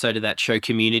of that episode of that show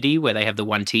Community, where they have the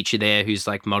one teacher there who's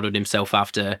like modeled himself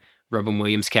after Robin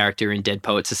Williams' character in Dead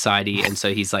Poet Society, and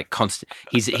so he's like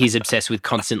he's obsessed with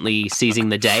constantly seizing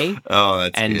the day. Oh,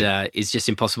 that's and good. It's just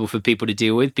impossible for people to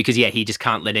deal with because he just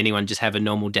can't let anyone just have a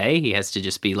normal day. He has to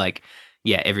just be like,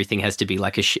 everything has to be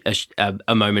like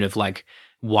a moment of like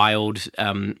wild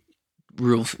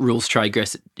rules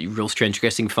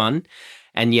transgressing fun.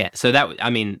 And so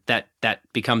that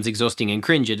becomes exhausting and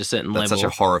cringe at a certain level. That's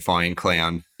such a horrifying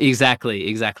clown.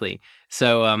 Exactly.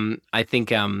 So I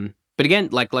think but again,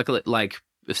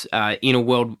 in a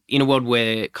world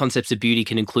where concepts of beauty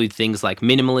can include things like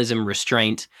minimalism,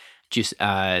 restraint, just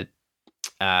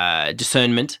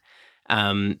discernment.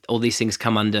 All these things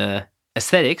come under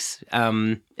aesthetics,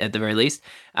 at the very least.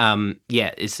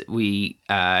 We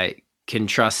can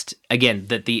trust, again,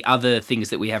 that the other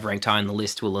things that we have ranked high on the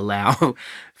list will allow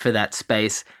for that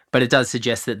space. But it does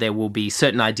suggest that there will be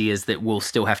certain ideas that will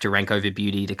still have to rank over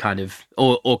beauty to kind of,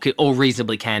 or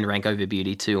reasonably can rank over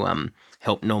beauty to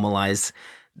help normalize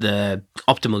the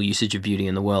optimal usage of beauty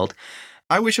in the world.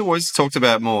 I wish it was talked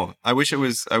about more. I wish it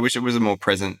was a more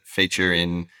present feature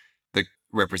in the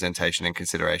representation and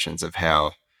considerations of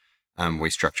how we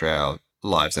structure our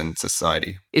lives and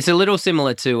society. It's a little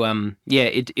similar to,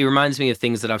 it reminds me of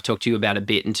things that I've talked to you about a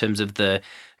bit in terms of the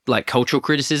like cultural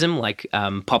criticism, like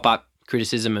pop art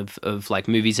criticism of like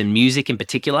movies and music in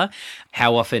particular,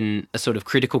 how often a sort of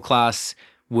critical class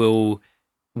will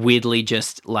weirdly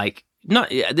just like,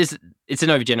 it's an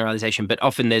overgeneralization, but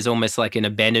often there's almost like an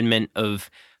abandonment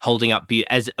of holding up beauty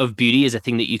as a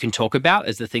thing that you can talk about,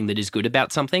 as the thing that is good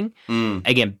about something.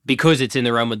 Again, because it's in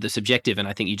the realm of the subjective, and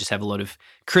I think you just have a lot of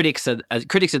critics.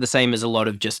 Critics are the same as a lot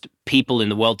of just people in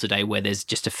the world today, where there's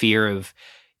just a fear of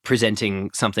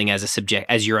presenting something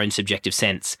as your own subjective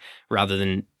sense, rather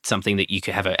than something that you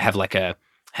could have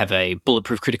a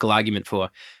bulletproof critical argument for.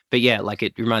 But yeah, like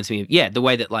it reminds me of the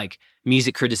way that like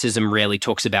music criticism rarely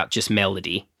talks about just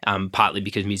melody, partly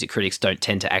because music critics don't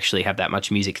tend to actually have that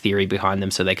much music theory behind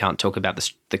them, so they can't talk about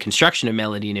the construction of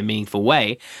melody in a meaningful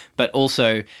way. But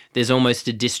also there's almost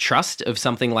a distrust of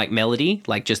something like melody,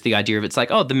 like just the idea of it's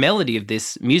like, oh, the melody of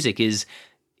this music is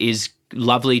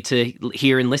lovely to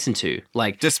hear and listen to.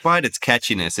 Like, despite its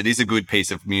catchiness, it is a good piece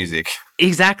of music.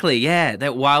 Exactly, yeah.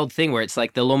 That wild thing where it's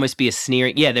like there'll almost be a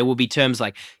sneering. Yeah, there will be terms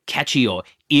like catchy or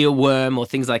earworm or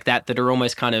things like that are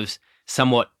almost kind of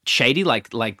somewhat shady, like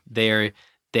they're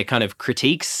kind of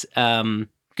critiques, rather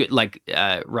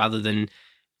than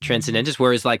transcendentist.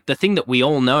 Whereas like the thing that we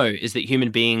all know is that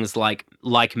human beings like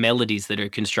melodies that are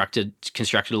constructed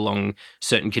along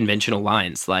certain conventional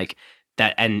lines, like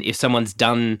that. And if someone's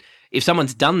done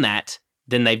that,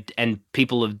 then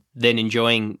people are then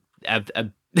enjoying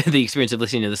the experience of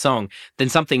listening to the song, then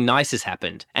something nice has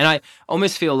happened. And I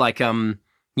almost feel like,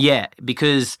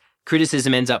 because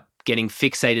criticism ends up getting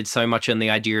fixated so much on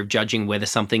the idea of judging whether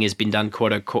something has been done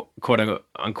quote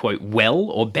unquote well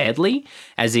or badly,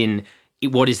 as in,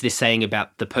 what is this saying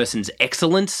about the person's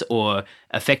excellence or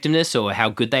effectiveness or how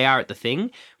good they are at the thing?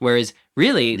 Whereas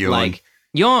really,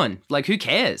 yawn. Like, who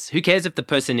cares? Who cares if the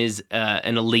person is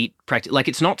an elite practice? Like,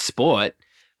 it's not sport.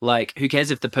 Like, who cares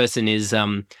if the person is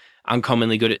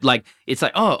uncommonly good at, like, it's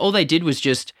like, oh, all they did was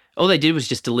just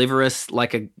deliver us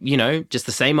like just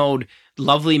the same old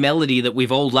lovely melody that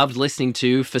we've all loved listening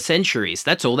to for centuries.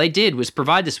 That's all they did was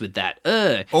provide us with that.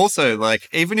 Also, like,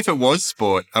 even if it was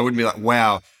sport, I wouldn't be like,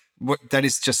 wow, that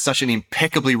is just such an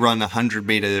impeccably run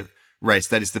 100-meter race.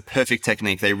 That is the perfect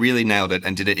technique. They really nailed it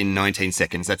and did it in 19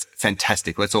 seconds. That's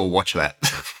fantastic. Let's all watch that.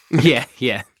 Yeah.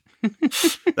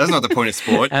 That's not the point of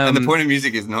sport. And the point of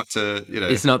music is not to,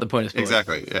 It's not the point of sport.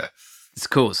 Exactly, yeah. It's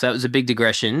cool. So that was a big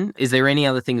digression. Is there any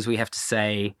other things we have to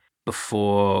say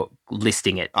before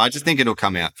listing it? I just think it'll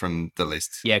come out from the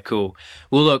list. Yeah, cool.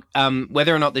 Well, look,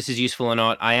 whether or not this is useful or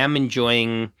not, I am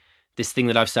enjoying this thing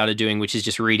that I've started doing, which is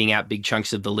just reading out big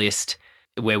chunks of the list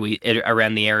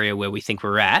around the area where we think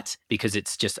we're at, because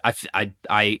it's just, I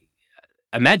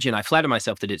flatter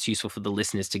myself that it's useful for the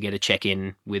listeners to get a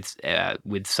check-in with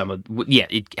some of,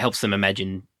 it helps them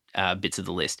imagine bits of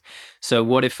the list. So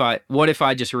what if I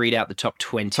just read out the top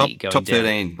 20 top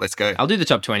 13, down? Let's go. I'll do the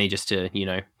top 20 just to,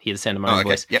 hear the sound of my own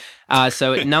voice. Yep.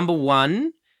 So at number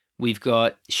 1, we've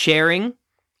got sharing.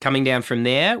 Coming down from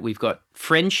there, we've got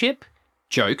friendship,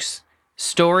 jokes,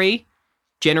 story,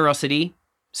 generosity,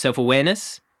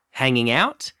 self-awareness, hanging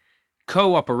out,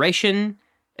 cooperation,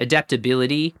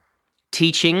 adaptability,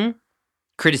 teaching,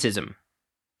 criticism,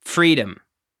 freedom,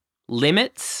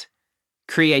 limits,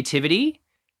 creativity,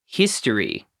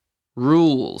 history,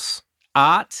 rules,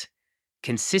 art,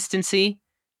 consistency,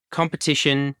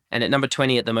 competition, and at number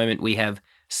 20 at the moment we have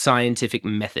scientific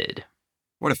method.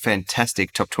 What a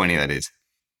fantastic top 20 that is.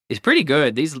 It's pretty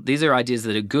good. These are ideas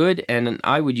that are good, and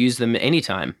I would use them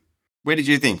anytime. Where did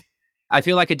you think? I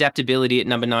feel like adaptability at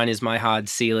number 9 is my hard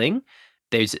ceiling.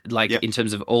 There's in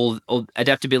terms of all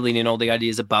adaptability and all the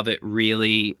ideas above it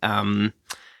really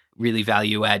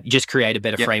value add. Just create a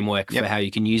better framework for how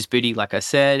you can use beauty, like I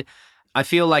said. I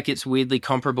feel like it's weirdly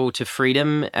comparable to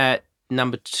freedom at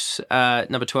number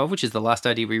 12, which is the last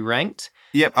idea we ranked.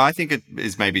 Yep, I think it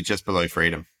is maybe just below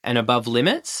freedom. And above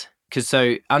limits. Because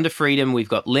so under freedom, we've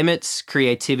got limits,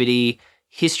 creativity,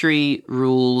 history,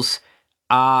 rules,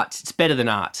 art. It's better than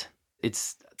art.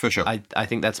 It's for sure. I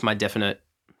think that's my definite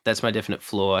That's my definite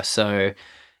flaw. So,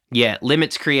 yeah,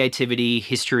 limits creativity,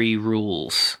 history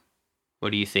rules.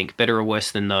 What do you think? Better or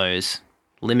worse than those?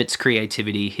 Limits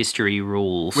creativity, history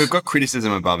rules. We've got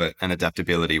criticism above it and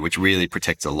adaptability, which really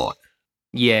protects a lot.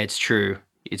 Yeah, it's true.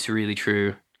 It's really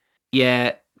true.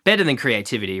 Yeah, better than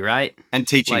creativity, right? And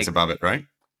teaching's Like- above it, right?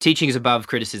 Teaching is above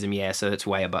criticism, yeah, so that's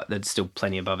way above. That's still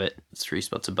plenty above it. It's 3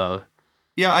 spots above.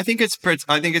 Yeah, I think it's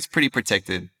pretty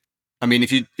protected. I mean,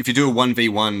 if you do a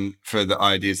 1v1 for the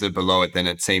ideas that are below it, then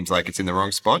it seems like it's in the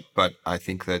wrong spot. But I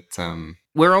think that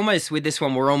We're almost with this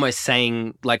one. We're almost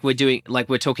saying like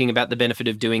we're talking about the benefit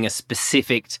of doing a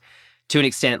specific, to an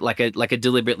extent, like a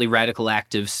deliberately radical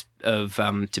act of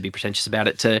to be pretentious about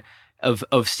it,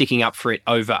 of sticking up for it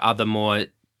over other more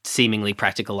seemingly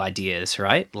practical ideas,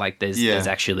 right? Like there's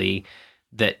actually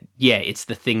that. Yeah, it's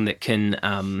the thing that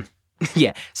can.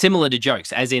 Yeah, similar to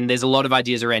jokes, as in there's a lot of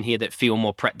ideas around here that feel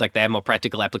more like they have more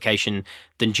practical application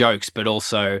than jokes, but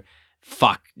also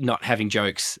fuck not having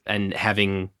jokes and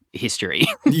having history.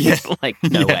 Yeah. Like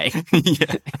no way.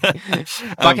 Yeah.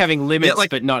 Fuck having limits,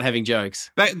 like- but not having jokes.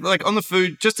 Like on the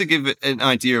food, just to give it an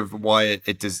idea of why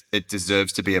it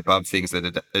deserves to be above things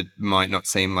that it might not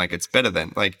seem like it's better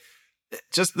than. Like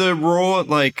just the raw,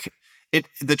 like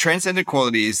the transcendent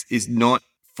quality is not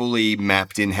fully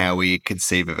mapped in how we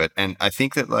conceive of it. And I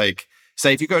think that, like,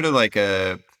 say if you go to like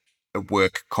a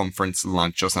work conference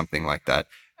lunch or something like that,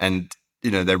 and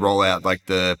they roll out like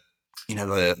the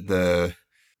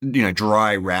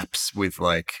dry wraps with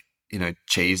like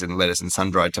cheese and lettuce and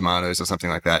sun-dried tomatoes or something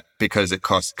like that, because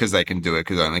they can do it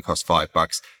because it only costs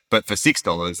 $5. But for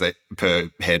 $6 per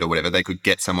head or whatever, they could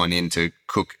get someone in to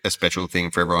cook a special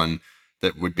thing for everyone.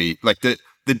 That would be like the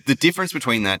difference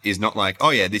between that is not like, oh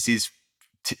yeah, this is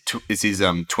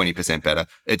 20% better.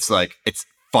 It's like it's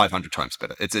 500 times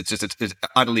better. It's just it's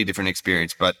utterly different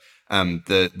experience. But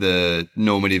the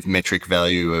normative metric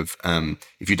value of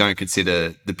if you don't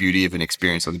consider the beauty of an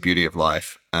experience or the beauty of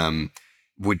life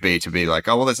would be to be like,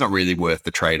 oh well, that's not really worth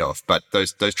the trade-off. But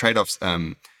those trade-offs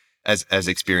as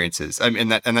experiences,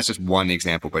 and that's just one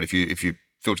example. But if you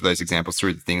filter those examples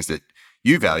through the things that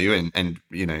you value and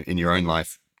in your own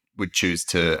life would choose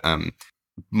to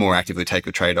more actively take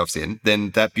the trade-offs in,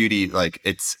 then that beauty, like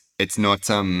it's not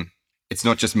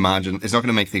just margin. It's not going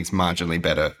to make things marginally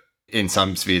better. In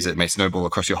some spheres, it may snowball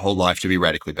across your whole life to be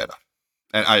radically better.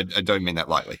 And I don't mean that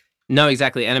lightly. No,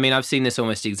 exactly. And I mean, I've seen this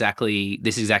almost exactly,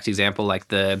 this exact example,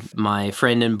 like my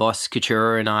friend and boss,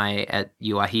 Couture, and I at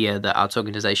You Are Here, the arts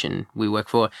organization we work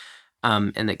for,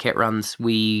 and that Ket runs,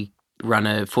 we run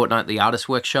a fortnightly artist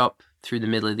workshop through the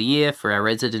middle of the year for our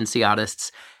residency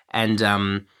artists.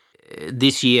 And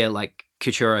this year, like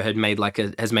Couture has made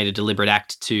a deliberate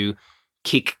act to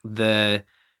kick the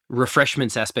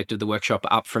refreshments aspect of the workshop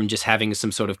up from just having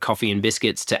some sort of coffee and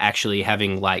biscuits to actually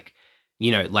having like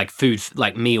food,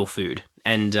 like meal food,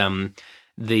 and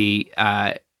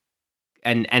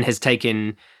and has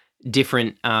taken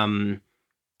different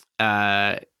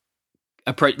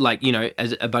approach, like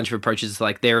as a bunch of approaches.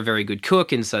 Like they're a very good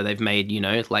cook, and so they've made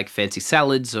like fancy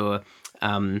salads or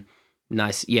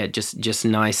nice, just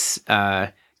nice,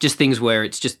 just things where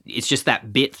it's just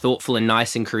that bit thoughtful and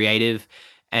nice and creative,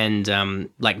 and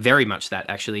like very much that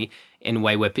actually in a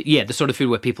way where the sort of food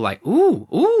where people are like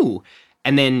ooh,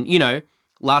 and then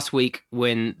last week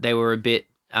when they were a bit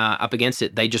up against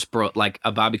it, they just brought like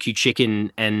a barbecue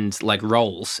chicken and like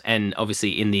rolls, and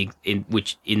obviously in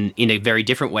a very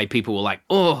different way people were like,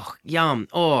 oh yum,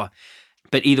 oh,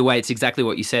 but either way it's exactly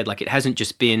what you said. Like it hasn't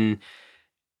just been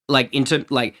like in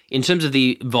terms of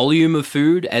the volume of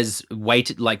food as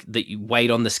weight, like that you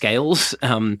weighed on the scales,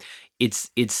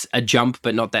 it's a jump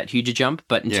but not that huge a jump.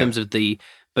 But in terms of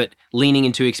but leaning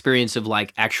into experience of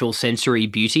like actual sensory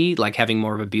beauty, like having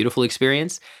more of a beautiful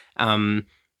experience, a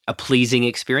pleasing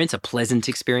experience, a pleasant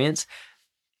experience.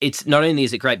 It's not only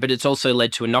is it great, but it's also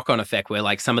led to a knock-on effect where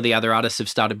like some of the other artists have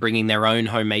started bringing their own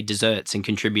homemade desserts and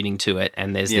contributing to it.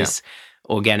 And there's this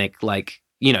organic, like,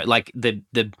 like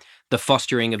the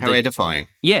fostering of how edifying.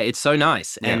 Yeah, it's so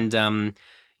nice. Yeah. And,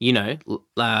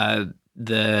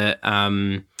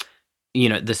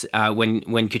 this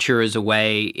when Couture is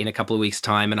away in a couple of weeks'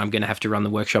 time, and I'm going to have to run the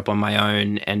workshop on my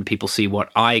own, and people see what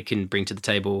I can bring to the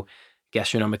table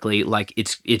gastronomically. Like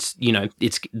it's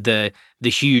the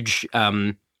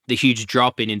huge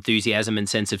drop in enthusiasm and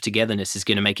sense of togetherness is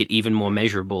going to make it even more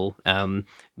measurable.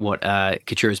 What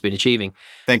Couture has been achieving.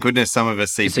 Thank goodness some of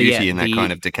us see beauty in that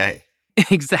kind of decay.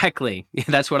 Exactly,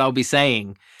 that's what I'll be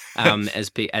saying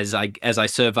as I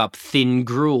serve up thin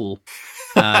gruel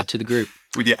to the group.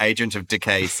 With your Agent of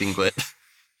Decay singlet.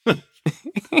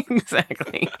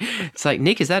 Exactly. It's like,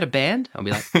 Nick, is that a band? I'll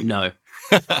be like, no.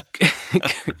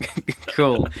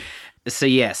 Cool. So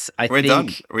yes, We're think done.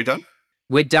 Are we done?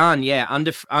 we're done. Yeah,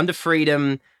 under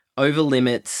freedom, over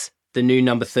limits, the new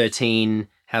number 13.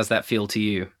 How's that feel to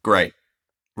you? Great.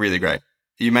 Really great.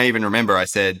 You may even remember I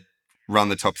said run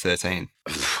the top 13.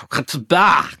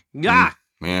 Bah! Ah!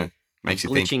 Yeah. Makes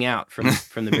you think. Glitching out from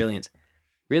the brilliance.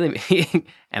 Really,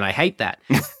 and I hate that.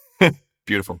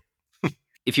 Beautiful.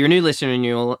 If you're a new listener and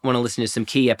you want to listen to some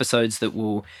key episodes that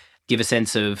will give a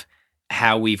sense of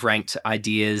how we've ranked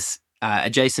ideas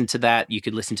adjacent to that, you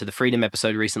could listen to the Freedom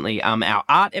episode recently. Our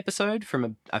art episode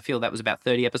I feel that was about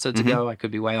 30 episodes ago. I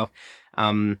could be way off.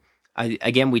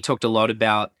 Again, we talked a lot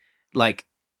about like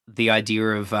the idea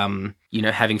of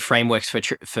having frameworks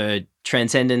for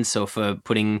transcendence, or for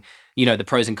putting the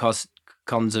pros and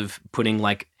cons of putting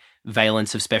like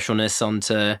valence of specialness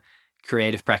onto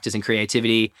creative practice and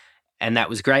creativity. And that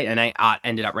was great. And art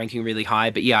ended up ranking really high.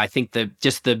 But yeah, I think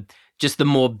just the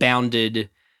more bounded,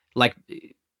 like,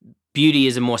 beauty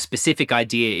is a more specific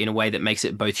idea in a way that makes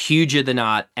it both huger than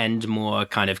art and more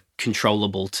kind of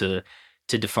controllable to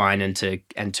define and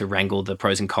to wrangle the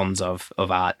pros and cons of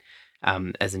art,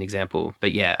 as an example.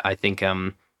 But yeah, I think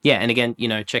and again,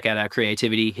 check out our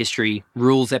creativity history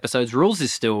rules episodes. Rules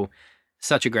is still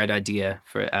such a great idea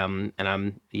for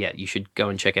you should go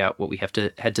and check out what we had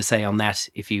to say on that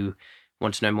if you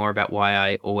want to know more about why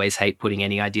I always hate putting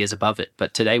any ideas above it.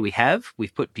 But today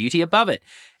we've put beauty above it,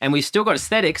 and we've still got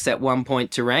aesthetics at one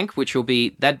point to rank, which will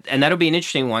be that, and that'll be an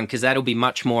interesting one because that'll be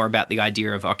much more about the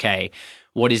idea of, okay,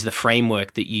 what is the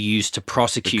framework that you use to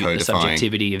prosecute the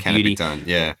subjectivity of beauty? It be done?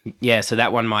 Yeah. Yeah, so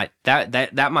that one might do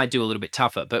a little bit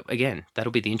tougher. But again,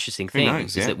 that'll be the interesting thing,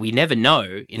 is that we never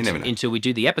know until we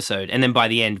do the episode. And then by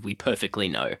the end, we perfectly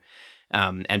know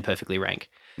and perfectly rank.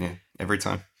 Yeah, every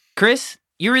time. Chris,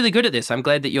 you're really good at this. I'm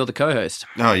glad that you're the co-host.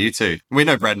 Oh, you too. We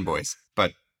know Brad and Boys,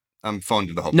 but I'm fond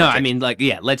of the whole No, project. I mean, like,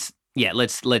 let's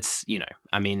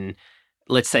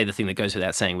let's say the thing that goes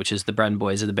without saying, which is the Braddon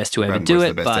Boys are the best to ever do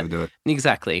it.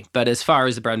 Exactly. But as far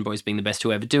as the Braddon Boys being the best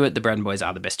to ever do it, the Braddon Boys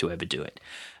are the best to ever do it.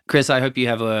 Chris, I hope you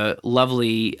have a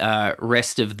lovely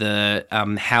rest of the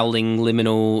howling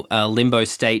liminal limbo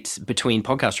state between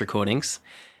podcast recordings.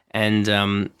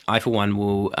 And I, for one,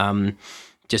 will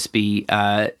just be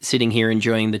sitting here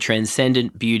enjoying the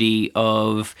transcendent beauty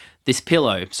of this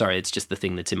pillow. Sorry, it's just the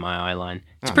thing that's in my eye line.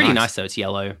 It's pretty nice, though. It's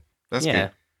yellow. That's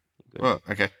good. Well,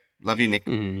 okay. Love you, Nick.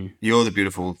 You're the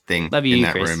beautiful thing Love you, in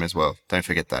that Chris. room as well. Don't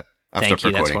forget that. Thank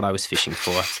you. That's what I was fishing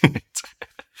for.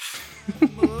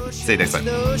 See you next time.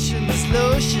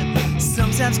 Lotion,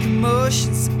 sometimes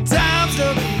commotion, sometimes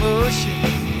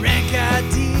locomotion.